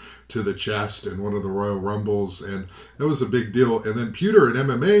slaps to the chest in one of the Royal Rumbles, and that was a big deal. And then Pewter in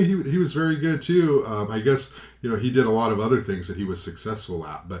MMA, he was very good too. I guess he did a lot of other things that he was successful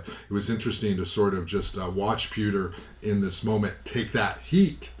at, but it was interesting to sort of just watch Pewter in this moment take that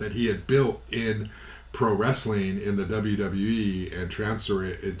heat that he had built in pro wrestling in the WWE and transfer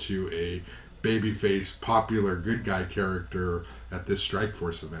it into a babyface, popular good guy character at this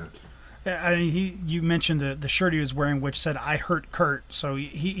Strikeforce event. I mean, you mentioned the shirt he was wearing, which said "I hurt Kurt," so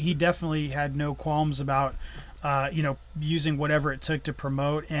he definitely had no qualms about using whatever it took to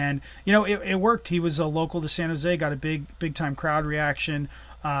promote, and it worked. He was a local to San Jose, got a big time crowd reaction,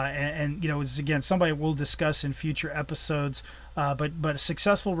 and is again somebody we'll discuss in future episodes. But a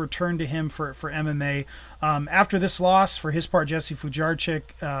successful return to him for MMA. After this loss, for his part, Jesse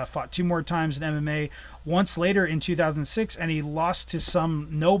Fujarczyk fought 2 more times in MMA, once later in 2006, and he lost to some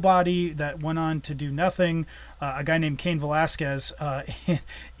nobody that went on to do nothing, a guy named Cain Velasquez,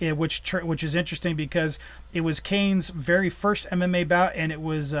 which is interesting because it was Cain's very first MMA bout, and it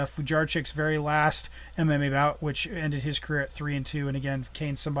was Fujarczyk's very last MMA bout, which ended his career at 3-2. And again,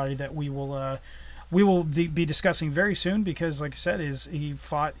 Cain's somebody that we will be discussing very soon, because, like I said, he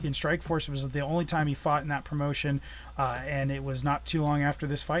fought in Strikeforce. It was the only time he fought in that promotion, and it was not too long after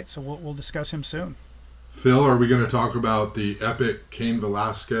this fight, so we'll discuss him soon. Phil, are we going to talk about the epic Cain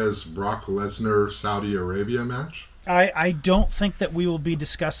Velasquez Brock Lesnar Saudi Arabia match? I don't think that we will be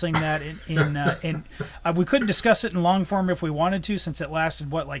discussing that in we couldn't discuss it in long form if we wanted to, since it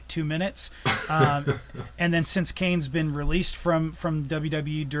lasted 2 minutes, and then since Cain's been released from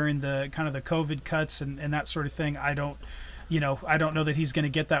WWE during the kind of the COVID cuts and that sort of thing, I don't know that he's going to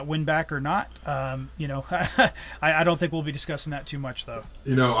get that win back or not. I don't think we'll be discussing that too much, though.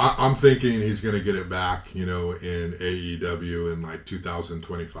 I'm thinking he's going to get it back, in AEW in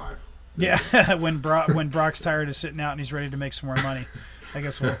 2025. Yeah, when Brock's tired of sitting out and he's ready to make some more money, I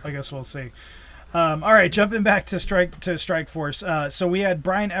guess we'll see. All right, jumping back to Strikeforce. So we had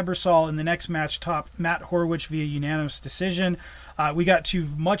Brian Ebersol in the next match top Matt Horwich via unanimous decision. We got 2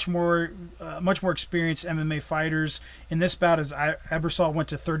 much more experienced MMA fighters in this bout, as Ebersol went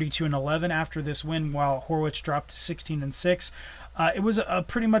to 32-11 after this win, while Horwich dropped to 16-6. It was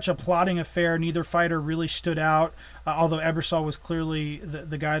pretty much a plodding affair. Neither fighter really stood out, although Ebersol was clearly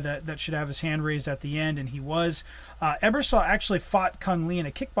the guy that should have his hand raised at the end, and he was. Ebersol actually fought Kung Lee in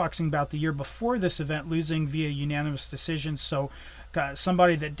a kickboxing bout the year before this event, losing via unanimous decision. So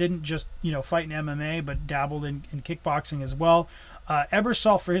somebody that didn't just fight in MMA, but dabbled in kickboxing as well.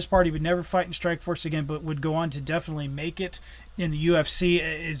 Ebersol, for his part, he would never fight in Strikeforce again, but would go on to definitely make it in the UFC.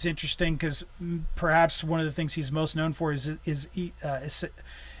 It's interesting because perhaps one of the things he's most known for is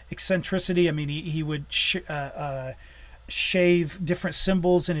eccentricity. I mean, he would shave different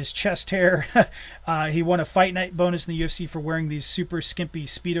symbols in his chest hair. He won a fight night bonus in the UFC for wearing these super skimpy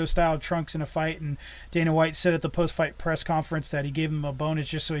Speedo style trunks in a fight, and Dana White said at the post-fight press conference that he gave him a bonus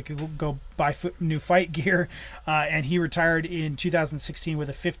just so he could go buy new fight gear, and he retired in 2016 with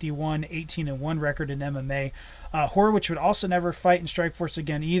a 51-18-1 record in MMA. Horwich would also never fight in Strikeforce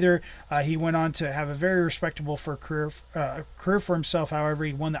again either. He went on to have a very respectable career for himself. However,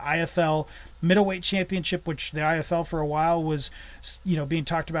 he won the IFL middleweight championship, which the IFL for a while was being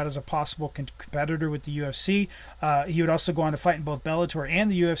talked about as a possible competitor with the UFC. He would also go on to fight in both Bellator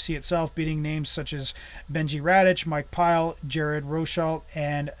and the UFC itself, beating names such as Benji Radic, Mike Pyle, Jared Rosholt,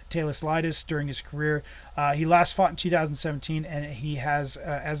 and Talis Lidas during his career. He last fought in 2017, and he has,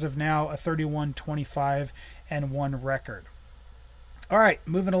 as of now, a 31-25-1 record. All right,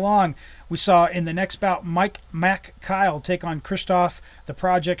 moving along, we saw in the next bout Mac Kyle take on Krzysztof the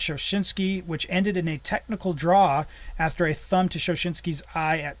Project Shoshinsky, which ended in a technical draw after a thumb to Shoshinsky's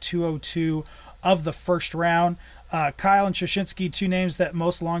eye at 2:02 of the first round. Kyle and Shoshinsky, 2 names that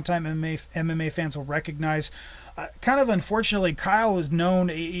most longtime MMA fans will recognize. Kind of unfortunately, Kyle is known,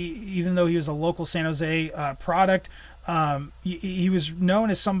 even though he was a local San Jose product, He was known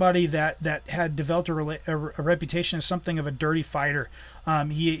as somebody that had developed a reputation as something of a dirty fighter.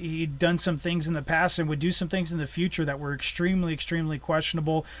 He'd done some things in the past and would do some things in the future that were extremely, extremely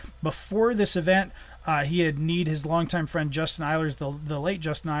questionable. Before this event, he had kneed his longtime friend Justin Eilers, the late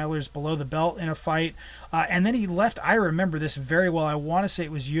Justin Eilers, below the belt in a fight. And then he left, I remember this very well, I want to say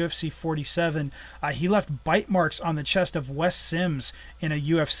it was UFC 47. He left bite marks on the chest of Wes Sims in a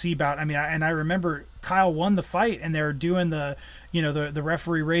UFC bout. I mean, I remember Kyle won the fight, and they were doing the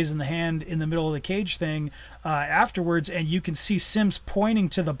referee raising the hand in the middle of the cage thing afterwards, and you can see Sims pointing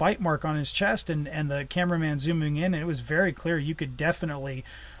to the bite mark on his chest, and the cameraman zooming in, and it was very clear. You could definitely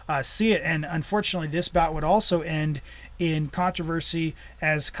see it. And unfortunately, this bout would also end in controversy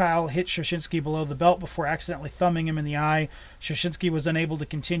as Kyle hit Shoshinsky below the belt before accidentally thumbing him in the eye. Shoshinsky was unable to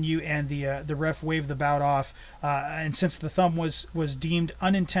continue, and the ref waved the bout off. And since the thumb was deemed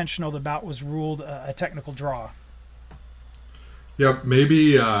unintentional, the bout was ruled a technical draw. Yeah,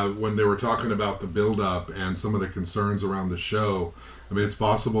 maybe when they were talking about the build-up and some of the concerns around the show, I mean, it's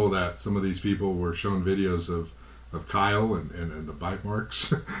possible that some of these people were shown videos of Kyle and the bite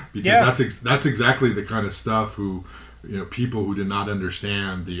marks because that's exactly the kind of stuff people who did not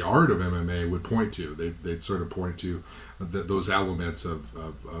understand the art of MMA would point to. They'd sort of point to those elements of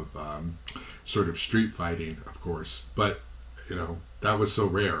sort of street fighting, of course. But that was so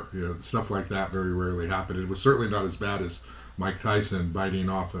rare. Stuff like that very rarely happened. It was certainly not as bad as Mike Tyson biting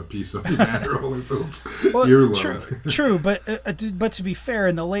off a piece of Evander Holyfield's earlobe. True, but to be fair,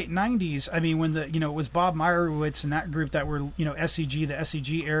 in the late '90s, I mean, when it was Bob Meyerowitz and that group that were SEG, the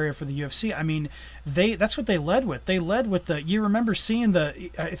SEG area for the UFC. I mean, that's what they led with. They led with you remember seeing I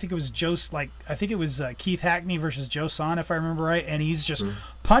think it was Keith Hackney versus Joe Son, if I remember right, and he's just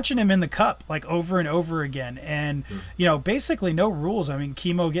punching him in the cup like over and over again, and basically no rules. I mean,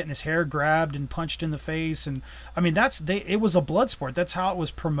 Chemo getting his hair grabbed and punched in the face, and I mean it was a blood sport. That's how it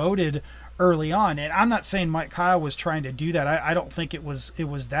was promoted early on. And I'm not saying Mike Kyle was trying to do that. I don't think it was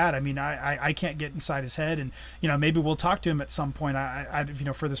that. I mean, I can't get inside his head, and maybe we'll talk to him at some point.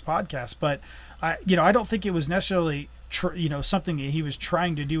 For this podcast, but I don't think it was necessarily something that he was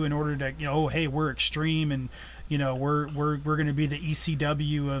trying to do in order to hey, we're extreme and we're going to be the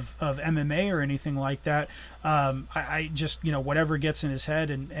ECW of MMA or anything like that. I just whatever gets in his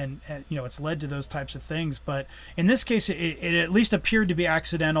head and it's led to those types of things. But in this case, it at least appeared to be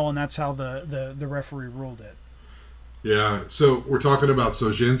accidental, and that's how the referee ruled it. Yeah, so we're talking about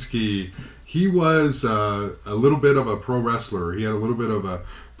Soszynski. He was a little bit of a pro wrestler. He had a little bit of a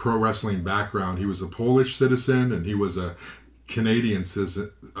pro wrestling background. He was a Polish citizen, and he was a Canadian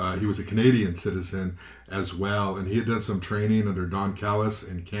citizen. As well, and he had done some training under Don Callis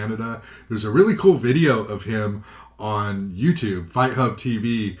in Canada. There's a really cool video of him on YouTube, Fight Hub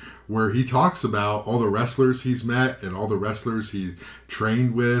TV, where he talks about all the wrestlers he's met and all the wrestlers he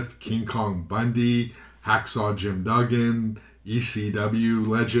trained with: King Kong Bundy, Hacksaw Jim Duggan, ECW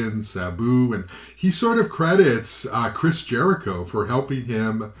legend Sabu, and he sort of credits Chris Jericho for helping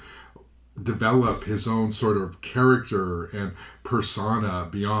him develop his own sort of character and persona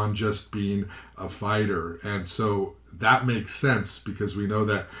beyond just being a fighter. And so that makes sense because we know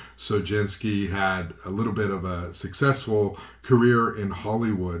that Soszynski had a little bit of a successful career in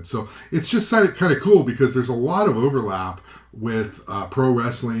Hollywood. So it's just kind of cool because there's a lot of overlap with pro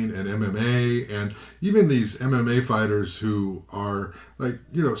wrestling and MMA, and even these MMA fighters who are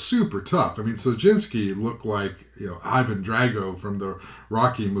super tough. I mean, Soszynski looked like Ivan Drago from the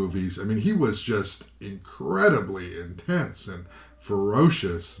Rocky movies. I mean, he was just incredibly intense and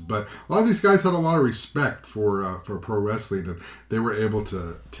ferocious, but a lot of these guys had a lot of respect for pro wrestling, and they were able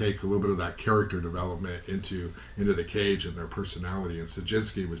to take a little bit of that character development into the cage and their personality, and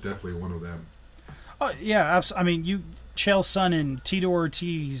Soszynski was definitely one of them. Oh yeah, absolutely. I mean, Chael Sonnen, Tito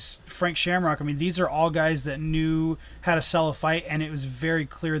Ortiz, Frank Shamrock, I mean, these are all guys that knew how to sell a fight, and it was very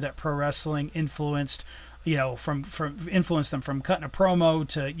clear that pro wrestling influenced them from cutting a promo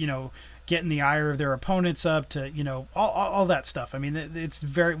to getting the ire of their opponents up to all that stuff. I mean, it's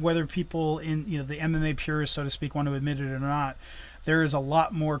very, whether people in the MMA purists, so to speak, want to admit it or not, there is a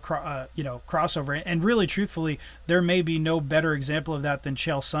lot more crossover, and really truthfully there may be no better example of that than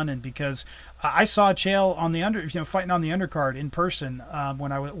Chael Sonnen, because I saw Chael on the fighting on the undercard in person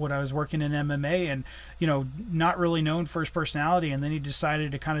when I was working in MMA, and not really known for his personality, and then he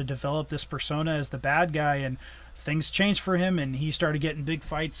decided to kind of develop this persona as the bad guy, and things changed for him, and he started getting big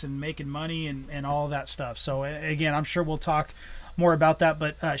fights and making money and all of that stuff. So again, I'm sure we'll talk more about that.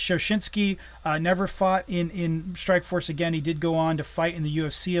 But Shoshinsky never fought in Strikeforce again. He did go on to fight in the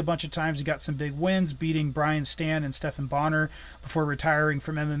UFC a bunch of times. He got some big wins, beating Brian Stann and Stephan Bonner before retiring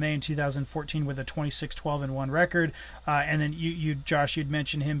from MMA in 2014 with a 26-12-1 record. And then you Josh, you'd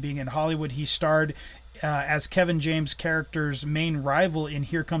mentioned him being in Hollywood. He starred as Kevin James' character's main rival in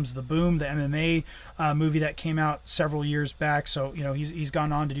Here Comes the Boom, the MMA movie that came out several years back. So, he's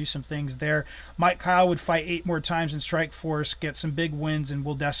gone on to do some things there. Mike Kyle would fight 8 more times in Strikeforce, get some big wins, and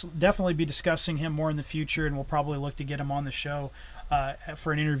we'll definitely be discussing him more in the future, and we'll probably look to get him on the show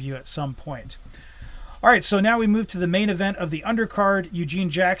for an interview at some point. All right, so now we move to the main event of the undercard. Eugene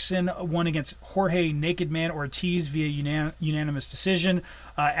Jackson won against Jorge Naked Man Ortiz via unanimous decision.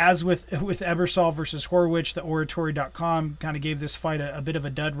 As with Ebersol versus Horwich, the Oratory.com kind of gave this fight a bit of a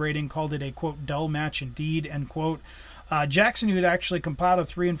dud rating, called it a, quote, dull match indeed, end quote. Jackson, who had actually compiled a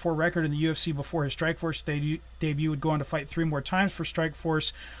 3-4 record in the UFC before his Strikeforce debut, would go on to fight 3 more times for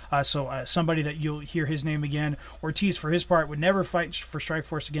Strikeforce. So somebody that you'll hear his name again. Ortiz, for his part, would never fight for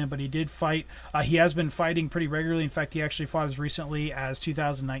Strikeforce again, but he did fight. He has been fighting pretty regularly. In fact, he actually fought as recently as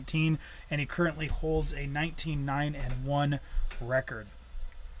 2019, and he currently holds a 19-9-1 record.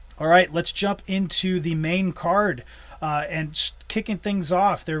 All right, let's jump into the main card. And kicking things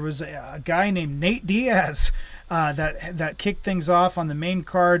off, there was a guy named Nate Diaz that kicked things off on the main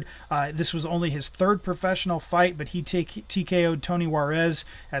card. This was only his 3rd professional fight, but he TKO'd Tony Juarez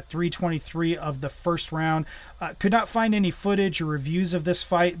at 3:23 of the first round. Could not find any footage or reviews of this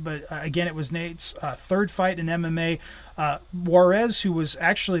fight, but again, it was Nate's 3rd fight in MMA. Juarez, who was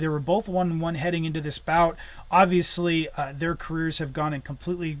actually, they were both 1-1 heading into this bout. Obviously, their careers have gone in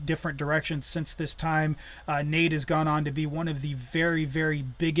completely different directions since this time. Nate has gone on to be one of the very, very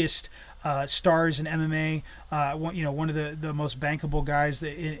biggest stars in MMA. One of the most bankable guys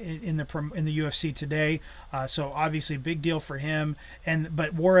in the UFC today. So obviously, big deal for him.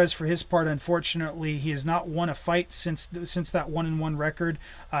 But Juarez, for his part, unfortunately, he has not won a fight since that 1-1 record.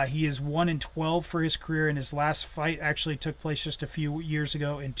 He is 1-12 for his career, and his last fight actually took place just a few years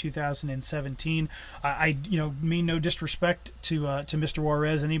ago in 2017. I mean no disrespect to Mr.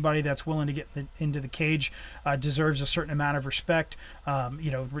 Juarez. Anybody that's willing to get into the cage deserves a certain amount of respect,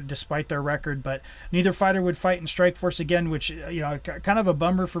 despite their record. But neither fighter would fight in Strikeforce again, which kind of a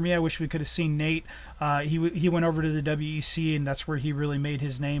bummer for me. I wish we could have seen Nate. He went over to the WEC, and that's where he really made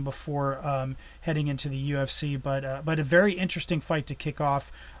his name before heading into the UFC. But a very interesting fight to kick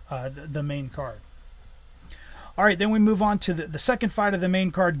off the main card. All right, then we move on to the second fight of the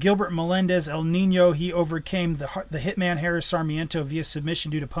main card. Gilbert Melendez, El Nino. He overcame the hitman Harris Sarmiento via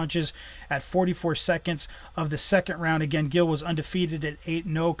submission due to punches at 44 seconds of the second round. Again, Gil was undefeated at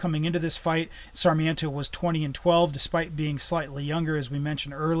 8-0 coming into this fight. Sarmiento was 20-12, despite being slightly younger, as we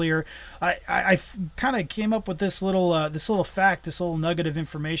mentioned earlier. I kind of came up with this little fact, this little nugget of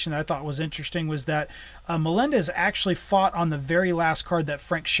information that I thought was interesting, was that Melendez actually fought on the very last card that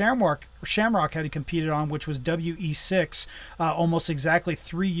Frank Shamrock had competed on, which was WE6, almost exactly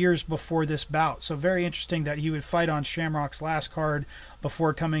 3 years before this bout. So very interesting that he would fight on Shamrock's last card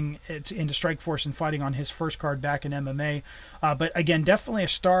before coming into Strikeforce and fighting on his first card back in MMA. But again, definitely a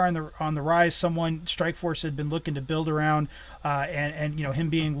star on the rise, someone Strikeforce had been looking to build around, and him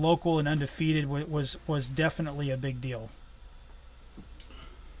being local and undefeated was definitely a big deal.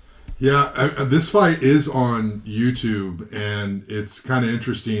 Yeah, this fight is on YouTube, and it's kind of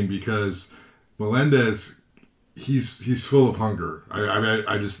interesting because Melendez, he's full of hunger.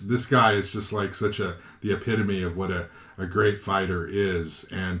 I just, this guy is just like the epitome of what a great fighter is,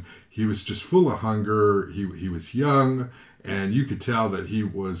 and he was just full of hunger. He was young, and you could tell that he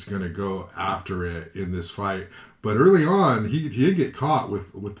was going to go after it in this fight. But early on, he did get caught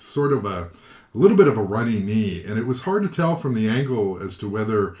with sort of a little bit of a running knee, and it was hard to tell from the angle as to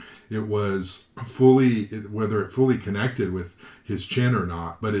whether it fully connected with his chin or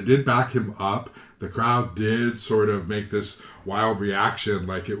not, but it did back him up. The crowd did sort of make this wild reaction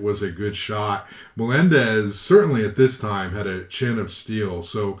like it was a good shot. Melendez certainly at this time had a chin of steel,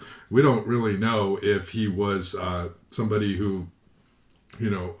 so we don't really know if he was somebody who,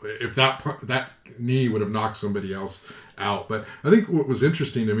 if that knee would have knocked somebody else out. But I think what was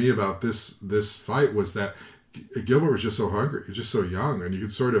interesting to me about this fight was that Gilbert was just so hungry. He's just so young, and you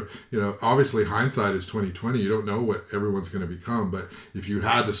could sort of, obviously hindsight is 20/20. You don't know what everyone's going to become, but if you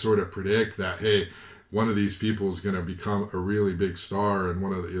had to sort of predict that, hey, one of these people is going to become a really big star and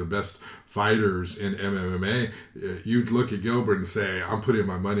one of the best fighters in MMA, you'd look at Gilbert and say, I'm putting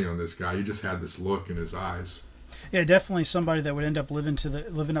my money on this guy. He just had this look in his eyes. Yeah, definitely somebody that would end up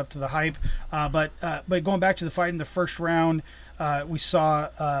living up to the hype. But going back to the fight in the first round, we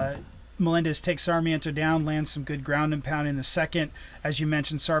saw Melendez takes Sarmiento down, lands some good ground and pound in the second. As you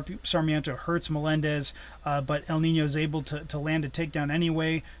mentioned, Sarmiento hurts Melendez, but El Nino is able to land a takedown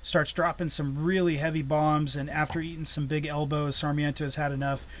anyway, starts dropping some really heavy bombs, and after eating some big elbows, Sarmiento has had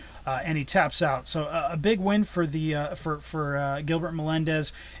enough. And he taps out. So a big win for the for Gilbert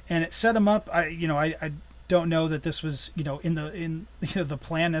Melendez, and it set him up. I don't know that this was in the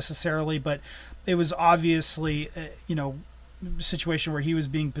plan necessarily, but it was obviously situation where he was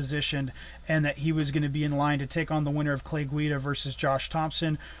being positioned and that he was going to be in line to take on the winner of Clay Guida versus Josh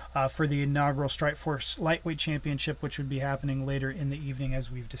Thompson for the inaugural Strikeforce Lightweight Championship, which would be happening later in the evening,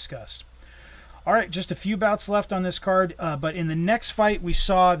 as we've discussed. All right, just a few bouts left on this card, but in the next fight, we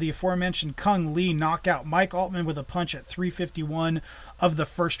saw the aforementioned Cung Le knock out Mike Altman with a punch at 3:51 of the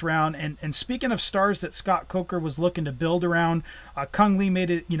first round. And speaking of stars that Scott Coker was looking to build around, Cung Le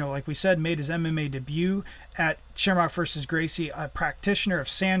made it, like we said, made his MMA debut at Shamrock versus Gracie, a practitioner of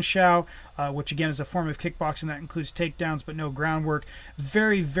Sanshou, which again is a form of kickboxing that includes takedowns but no groundwork.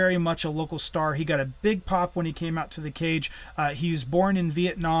 Very, very much a local star. He got a big pop when he came out to the cage. He was born in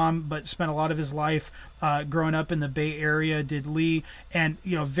Vietnam but spent a lot of his life growing up in the Bay Area, did Lee, and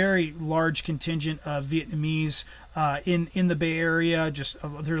very large contingent of Vietnamese in the Bay Area. Just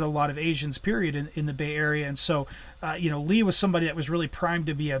there's a lot of Asians, period, in the Bay Area, and so Lee was somebody that was really primed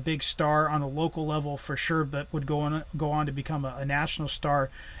to be a big star on a local level for sure, but would go on to become a national star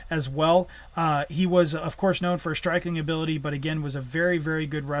as well. He was, of course, known for striking ability, but again was a very, very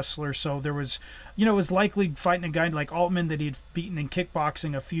good wrestler. So there was, it was likely fighting a guy like Altman that he'd beaten in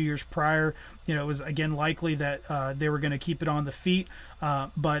kickboxing a few years prior. It was again likely that they were going to keep it on the feet,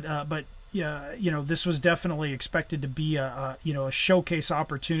 but yeah, this was definitely expected to be a showcase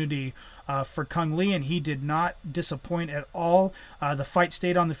opportunity for Cung Le, and he did not disappoint at all. The fight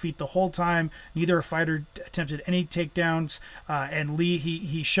stayed on the feet the whole time. Neither fighter attempted any takedowns, and Lee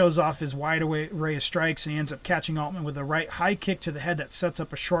he shows off his wide array of strikes, and he ends up catching Altman with a right high kick to the head that sets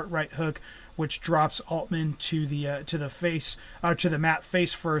up a short right hook, which drops Altman to the face, to the mat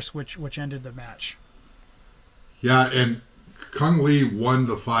face first, which ended the match. Yeah, and Cung Le won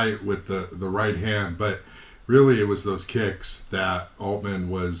the fight with the right hand, but really it was those kicks that Altman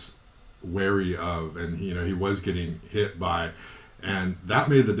was wary of, and he was getting hit by, and that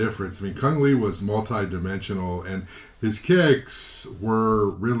made the difference. I mean, Cung Le was multi-dimensional, and his kicks were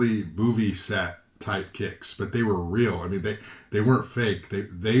really movie set type kicks, but they were real. I mean, they weren't fake.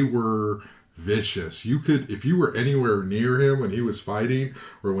 They were vicious. You could, if you were anywhere near him when he was fighting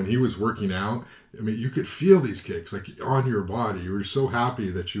or when he was working out, I mean, you could feel these kicks like on your body. You were so happy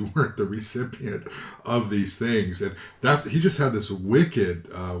that you weren't the recipient of these things. And he just had this wicked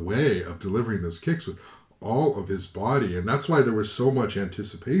way of delivering those kicks with all of his body. And that's why there was so much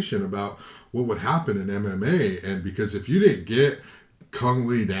anticipation about what would happen in MMA. And because if you didn't get Cung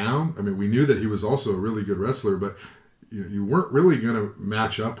Le down, I mean, we knew that he was also a really good wrestler, but you weren't really going to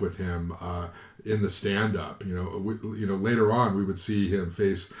match up with him in the stand-up. Later on we would see him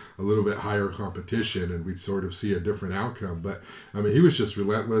face a little bit higher competition, and we'd sort of see a different outcome. But I mean, he was just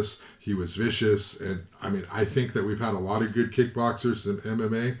relentless. He was vicious, and I mean, I think that we've had a lot of good kickboxers in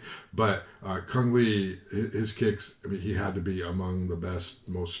MMA, but Cung Le, his kicks, I mean, he had to be among the best,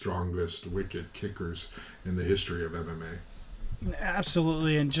 most strongest, wicked kickers in the history of MMA.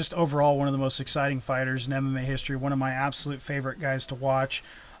 Absolutely, and just overall one of the most exciting fighters in MMA history, one of my absolute favorite guys to watch,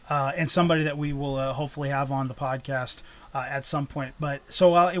 and somebody that we will hopefully have on the podcast at some point. But so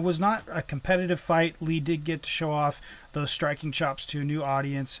while it was not a competitive fight, Lee did get to show off those striking chops to a new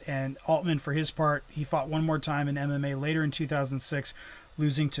audience, and Altman, for his part, he fought one more time in MMA later in 2006,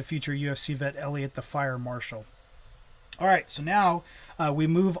 losing to future UFC vet Elliot the Fire Marshall. All right, so now we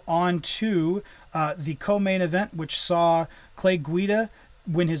move on to the co-main event, which saw Clay Guida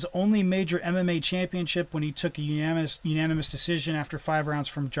win his only major MMA championship when he took a unanimous decision after 5 rounds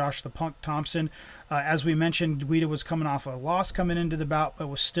from Josh the Punk Thompson. As we mentioned, Guida was coming off a loss coming into the bout, but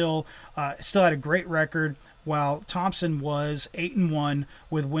was still had a great record, while Thompson was 8-1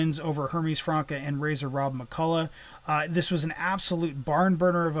 with wins over Hermes Franca and Razor Rob McCullough. This was an absolute barn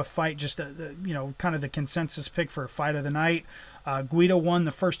burner of a fight, just kind of the consensus pick for fight of the night. Guida won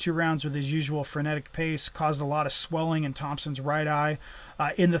the first 2 rounds with his usual frenetic pace, caused a lot of swelling in Thompson's right eye.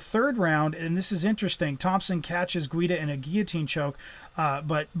 In the 3rd round, and this is interesting, Thompson catches Guida in a guillotine choke,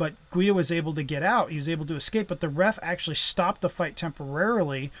 but Guida was able to get out. He was able to escape, but the ref actually stopped the fight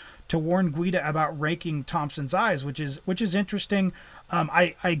temporarily to warn Guida about raking Thompson's eyes, which is interesting.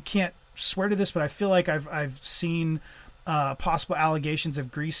 I can't swear to this, but I feel like I've seen possible allegations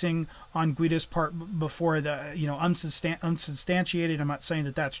of greasing on Guida's part before, the unsubstantiated. I'm not saying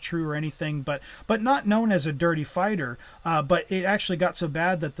that that's true or anything, but not known as a dirty fighter. But it actually got so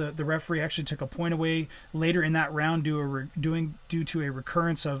bad that the referee actually took a point away later in that round due to a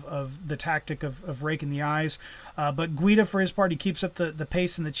recurrence of the tactic of raking the eyes. But Guida, for his part, he keeps up the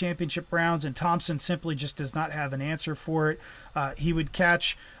pace in the championship rounds, and Thompson simply just does not have an answer for it. He would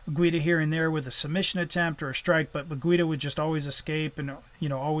catch Guida here and there with a submission attempt or a strike, but Guida would just always escape and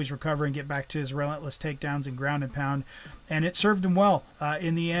always recover and get back to his relentless takedowns and ground and pound, and it served him well.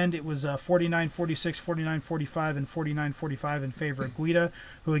 In the end, it was 49-46, 49-45, and 49-45 in favor of Guida,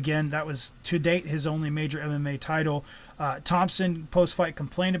 who again, that was to date his only major MMA title. Thompson post-fight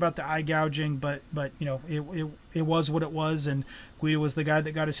complained about the eye gouging, but it was what it was, and Guida was the guy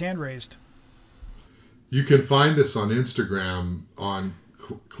that got his hand raised. You can find this on Instagram, on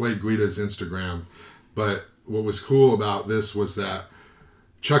Clay Guida's Instagram, but what was cool about this was that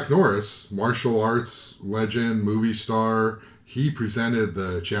Chuck Norris, martial arts legend, movie star, he presented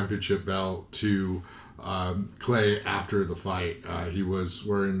the championship belt to Clay after the fight. He was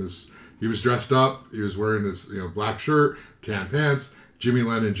wearing this. He was dressed up. He was wearing this, black shirt, tan pants. Jimmy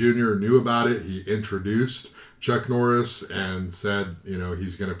Lennon Jr. knew about it. He introduced Chuck Norris and said,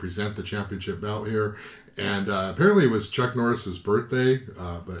 he's going to present the championship belt here. And apparently it was Chuck Norris's birthday,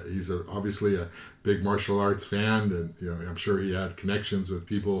 but he's obviously a big martial arts fan, and I'm sure he had connections with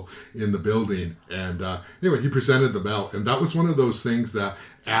people in the building. And anyway, he presented the belt, and that was one of those things that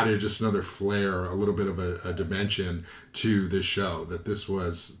added just another flair, a little bit of a dimension to this show, that this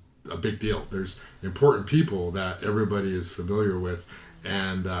was a big deal. There's important people that everybody is familiar with,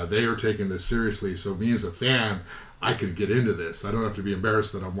 and they are taking this seriously. So me as a fan, I could get into this. I don't have to be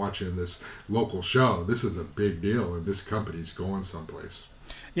embarrassed that I'm watching this local show. This is a big deal, and this company's going someplace.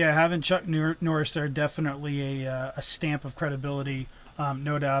 Yeah, having Chuck Norris there, definitely a stamp of credibility,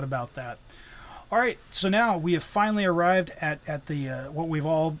 no doubt about that. All right, so now we have finally arrived at the what we've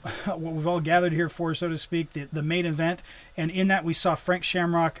all gathered here for, so to speak, the main event, and in that we saw Frank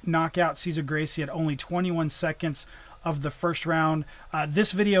Shamrock knock out Cesar Gracie at only 21 seconds of the first round.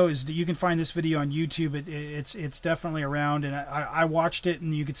 This video you can find this video on YouTube. It's definitely around, and I watched it,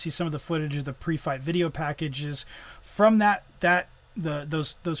 and you could see some of the footage of the pre-fight video packages. From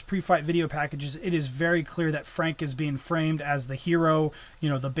those pre-fight video packages, it is very clear that Frank is being framed as the hero,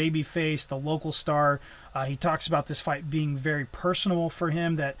 the baby face, the local star. He talks about this fight being very personal for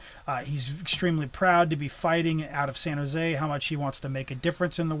him, that he's extremely proud to be fighting out of San Jose, how much he wants to make a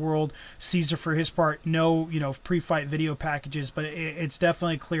difference in the world. Caesar, for his part, no pre-fight video packages, but it's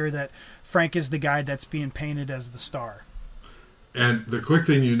definitely clear that Frank is the guy that's being painted as the star. And the quick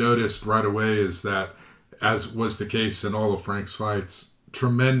thing you noticed right away is that, as was the case in all of Frank's fights,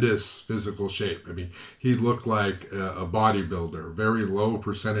 tremendous physical shape. I mean, he looked like a bodybuilder, very low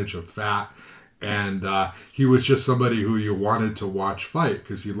percentage of fat, and he was just somebody who you wanted to watch fight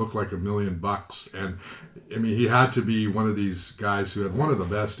because he looked like $1 million. And I mean, he had to be one of these guys who had one of the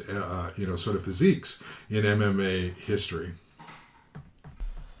best, sort of physiques in MMA history.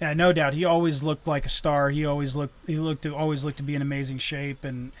 Yeah, no doubt. He always looked like a star. He always looked to be in amazing shape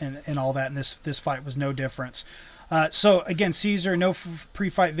and all that. And this fight was no difference. So again, Caesar, no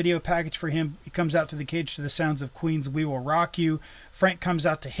pre-fight video package for him. He comes out to the cage to the sounds of Queen's "We Will Rock You." Frank comes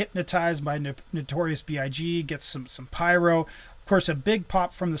out to Hypnotize by Notorious B.I.G., gets some pyro. Of course, a big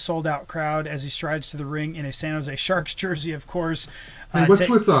pop from the sold-out crowd as he strides to the ring in a San Jose Sharks jersey, of course. Hey,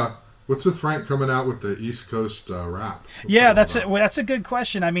 what's with Frank coming out with the East Coast rap? That's a good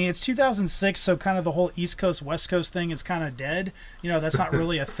question. I mean, it's 2006, so kind of the whole East Coast, West Coast thing is kind of dead. That's not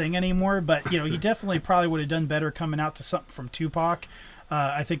really a thing anymore. But, he definitely probably would have done better coming out to something from Tupac.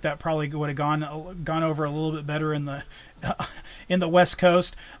 I think that probably would have gone over a little bit better in the West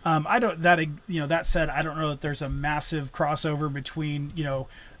Coast. That said, I don't know that there's a massive crossover between,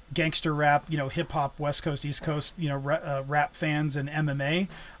 gangster rap, hip hop, West Coast, East Coast, rap fans and MMA.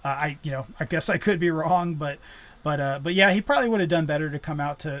 I guess I could be wrong, but yeah, he probably would have done better to come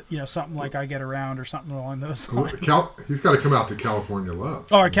out to, something like I Get Around or something along those lines. He's got to come out to California Love.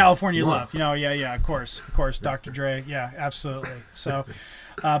 Oh, or California Love. Yeah, of course, Dr. Dre. Yeah, absolutely. So,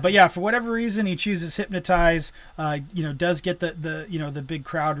 but yeah, for whatever reason, he chooses Hypnotize, does get the big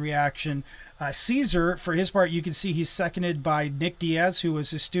crowd reaction. Caesar, for his part, you can see he's seconded by Nick Diaz, who was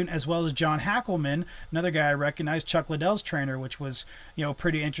his student, as well as John Hackelman, another guy I recognize, Chuck Liddell's trainer, which was,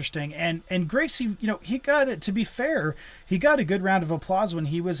 pretty interesting. And Gracie, he got it, to be fair, he got a good round of applause when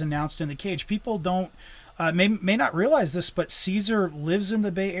he was announced in the cage. People don't may not realize this, but Caesar lives in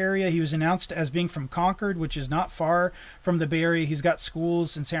the Bay Area. He was announced as being from Concord, which is not far from the Bay Area. He's got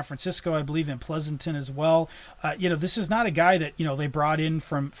schools in San Francisco, I believe in Pleasanton as well. This is not a guy that, they brought in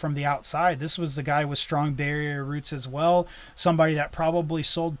from the outside. This was the guy with strong Bay Area roots as well. Somebody that probably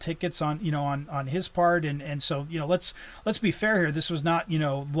sold tickets on his part. And so, let's be fair here. This was not,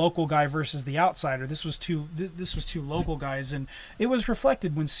 local guy versus the outsider. This was two local guys. And it was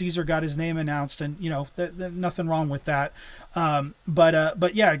reflected when Caesar got his name announced, and, nothing wrong with that.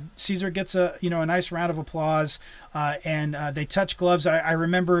 But yeah, Caesar gets a nice round of applause, and they touch gloves. I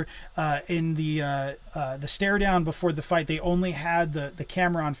remember in the stare down before the fight, they only had the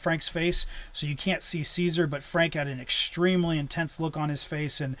camera on Frank's face, so you can't see Caesar, but Frank had an extremely intense look on his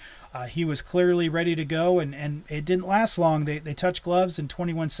face, and he was clearly ready to go, and it didn't last long. They touch gloves, and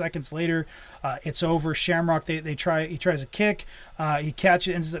 21 seconds later, it's over. Shamrock, he tries a kick. He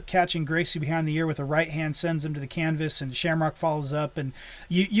ends up catching Gracie behind the ear with a right hand, sends him to the canvas, and Shamrock follows up. And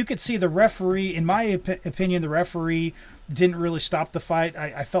you could see the referee, in my opinion, the referee didn't really stop the fight.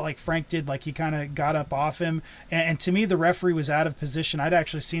 I felt like Frank did, like he kind of got up off him. And to me, the referee was out of position. I'd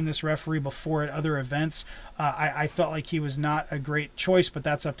actually seen this referee before at other events. I felt like he was not a great choice, but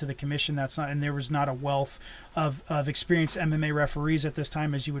that's up to the commission. And there was not a wealth of experienced MMA referees at this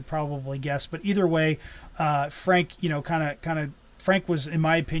time, as you would probably guess. But either way, Frank, Frank was, in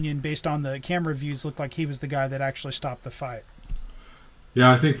my opinion, based on the camera views, looked like he was the guy that actually stopped the fight.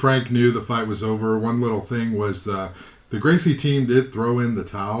 Yeah, I think Frank knew the fight was over. One little thing was the Gracie team did throw in the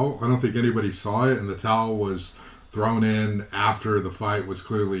towel. I don't think anybody saw it, and the towel was thrown in after the fight was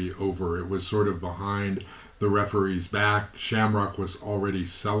clearly over. It was sort of behind the referee's back. Shamrock was already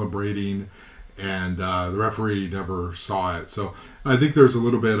celebrating, and the referee never saw it. So I think there's a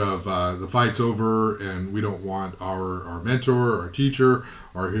little bit of the fight's over, and we don't want our mentor, our teacher,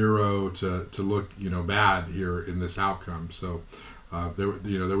 our hero to look bad here in this outcome. So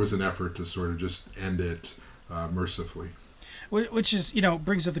there was an effort to sort of just end it mercifully. Which is,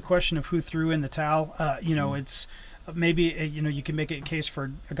 brings up the question of who threw in the towel. It's maybe, you can make a case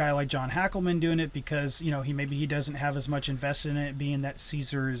for a guy like John Hackleman doing it because, he doesn't have as much invested in it, being that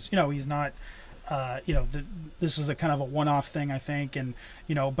Caesar is, he's not, this is a kind of a one-off thing, I think. And,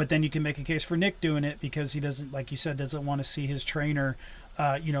 but then you can make a case for Nick doing it because he doesn't, like you said, doesn't want to see his trainer,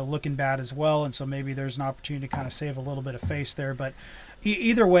 looking bad as well. And so maybe there's an opportunity to kind of save a little bit of face there. But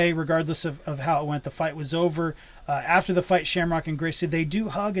either way, regardless of how it went, the fight was over. After the fight, Shamrock and Gracie, they do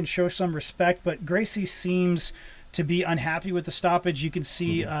hug and show some respect, but Gracie seems to be unhappy with the stoppage. You can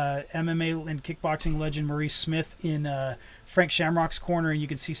see MMA and kickboxing legend Maurice Smith in Frank Shamrock's corner, and you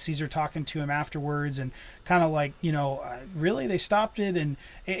can see Caesar talking to him afterwards and kind of like, really, they stopped it. And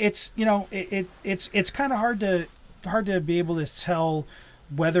it's kind of hard to be able to tell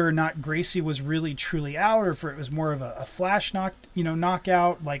whether or not Gracie was really truly out, or if it was more of a flash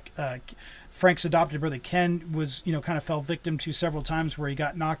knockout, like Frank's adopted brother Ken was, kind of fell victim to several times where he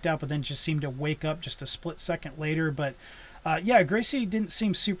got knocked out, but then just seemed to wake up just a split second later. But Gracie didn't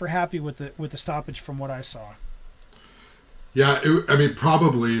seem super happy with the stoppage from what I saw. Yeah,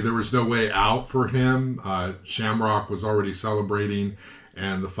 probably there was no way out for him. Shamrock was already celebrating,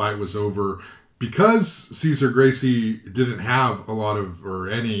 and the fight was over. Because Caesar Gracie didn't have a lot of or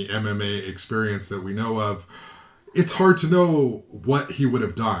any MMA experience that we know of, it's hard to know what he would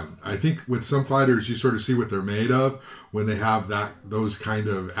have done. I think with some fighters, you sort of see what they're made of when they have those kind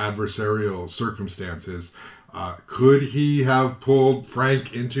of adversarial circumstances. Could he have pulled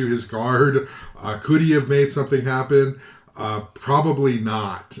Frank into his guard? Could he have made something happen? Probably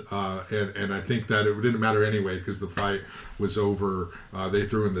not. And I think that it didn't matter anyway because the fight was over. They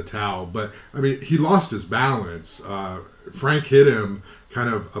threw in the towel. But, he lost his balance. Frank hit him kind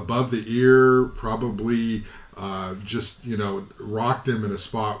of above the ear, probably just, rocked him in a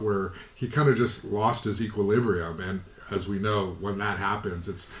spot where he kind of just lost his equilibrium. And as we know, when that happens,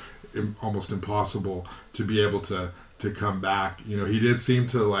 it's almost impossible to be able to come back. He did seem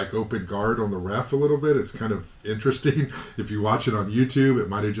to open guard on the ref a little bit. It's kind of interesting. If you watch it on YouTube, it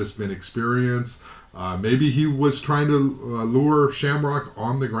might have just been experience. Maybe he was trying to lure Shamrock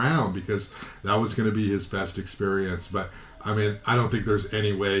on the ground because that was going to be his best experience. But I don't think there's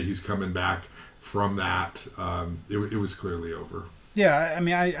any way he's coming back from that. It was clearly over. Yeah,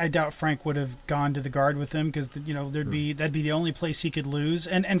 I doubt Frank would have gone to the guard with him because that'd be the only place he could lose.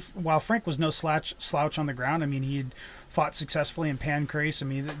 And while Frank was no slouch on the ground, he had fought successfully in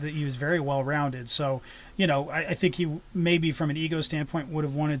Pancrase. He was very well rounded. So I think he maybe from an ego standpoint would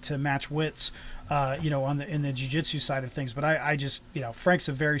have wanted to match wits, in the jiu-jitsu side of things. But I just Frank's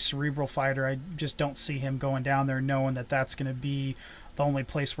a very cerebral fighter. I just don't see him going down there knowing that that's going to be the only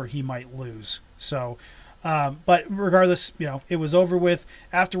place where he might lose. So. But regardless, it was over with.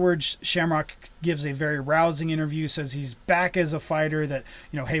 Afterwards, Shamrock gives a very rousing interview, says he's back as a fighter, that,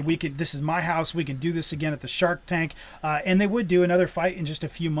 hey, this is my house, we can do this again at the Shark Tank. And they would do another fight in just a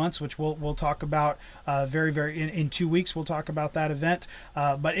few months, which we'll talk about in 2 weeks. We'll talk about that event.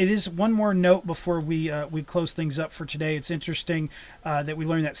 But it is one more note before we close things up for today. It's interesting that we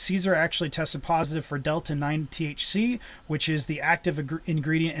learned that Caesar actually tested positive for Delta-9 THC, which is the active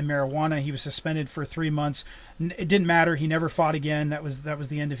ingredient in marijuana. He was suspended for 3 months. It didn't matter. He never fought again. That was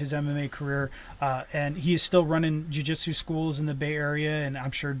the end of his MMA career. And he is still running jiu-jitsu schools in the Bay Area, and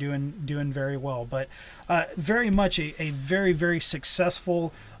I'm sure doing very well. But very much a very, very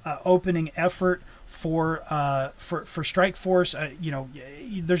successful opening effort for Strikeforce.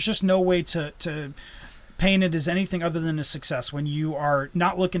 There's just no way to paint it as anything other than a success when you are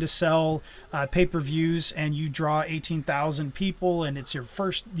not looking to sell pay-per-views and you draw 18,000 people, and it's your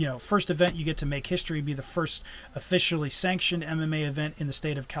first event. You get to make history, be the first officially sanctioned MMA event in the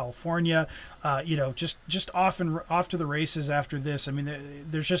state of California. Just off to the races after this. I mean,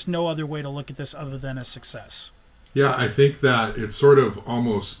 there's just no other way to look at this other than a success. Yeah, I think that it's sort of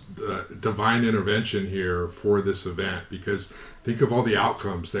almost divine intervention here for this event, because think of all the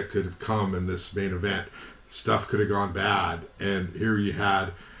outcomes that could have come in this main event. Stuff could have gone bad, and here you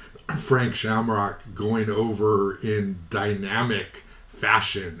had Frank Shamrock going over in dynamic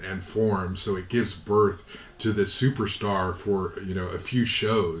fashion and form, so it gives birth to this superstar for a few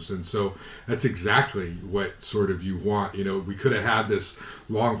shows. And so that's exactly what sort of you want. We could have had this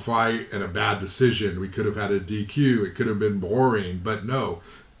long fight and a bad decision. We could have had a DQ. It could have been boring, but no,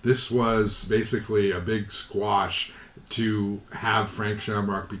 this was basically a big squash to have Frank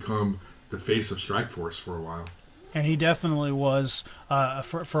Shamrock become the face of Strikeforce for a while. And he definitely was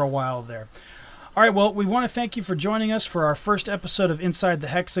for a while there. All right, well, we want to thank you for joining us for our first episode of Inside the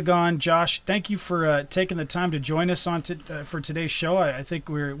Hexagon. Josh, thank you for taking the time to join us for today's show. I think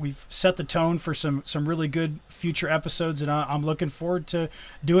we've set the tone for some really good future episodes, and I'm looking forward to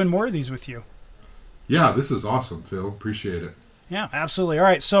doing more of these with you. Yeah, this is awesome, Phil. Appreciate it. Yeah, absolutely. All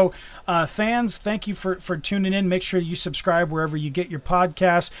right. So fans, thank you for tuning in. Make sure you subscribe wherever you get your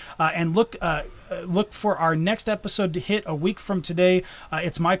podcasts, and look for our next episode to hit a week from today.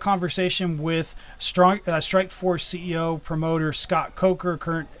 It's my conversation with Strikeforce CEO, promoter Scott Coker,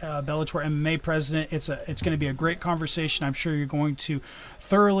 current Bellator MMA president. It's going to be a great conversation. I'm sure you're going to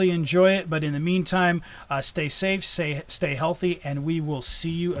thoroughly enjoy it. But in the meantime, stay safe, stay healthy, and we will see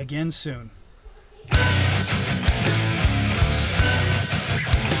you again soon.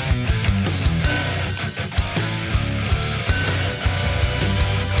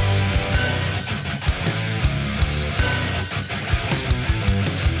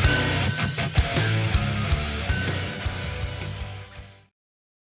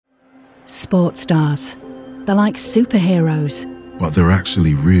 Sports stars. They're like superheroes. But they're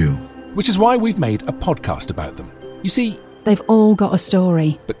actually real. Which is why we've made a podcast about them. You see, they've all got a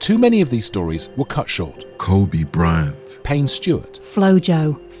story. But too many of these stories were cut short. Kobe Bryant, Payne Stewart,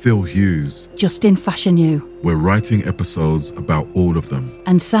 Flojo, Phil Hughes, Justin Fashanu. We're writing episodes about all of them.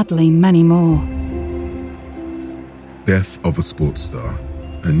 And sadly, many more. Death of a Sports Star,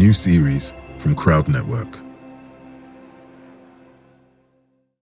 a new series from Crowd Network.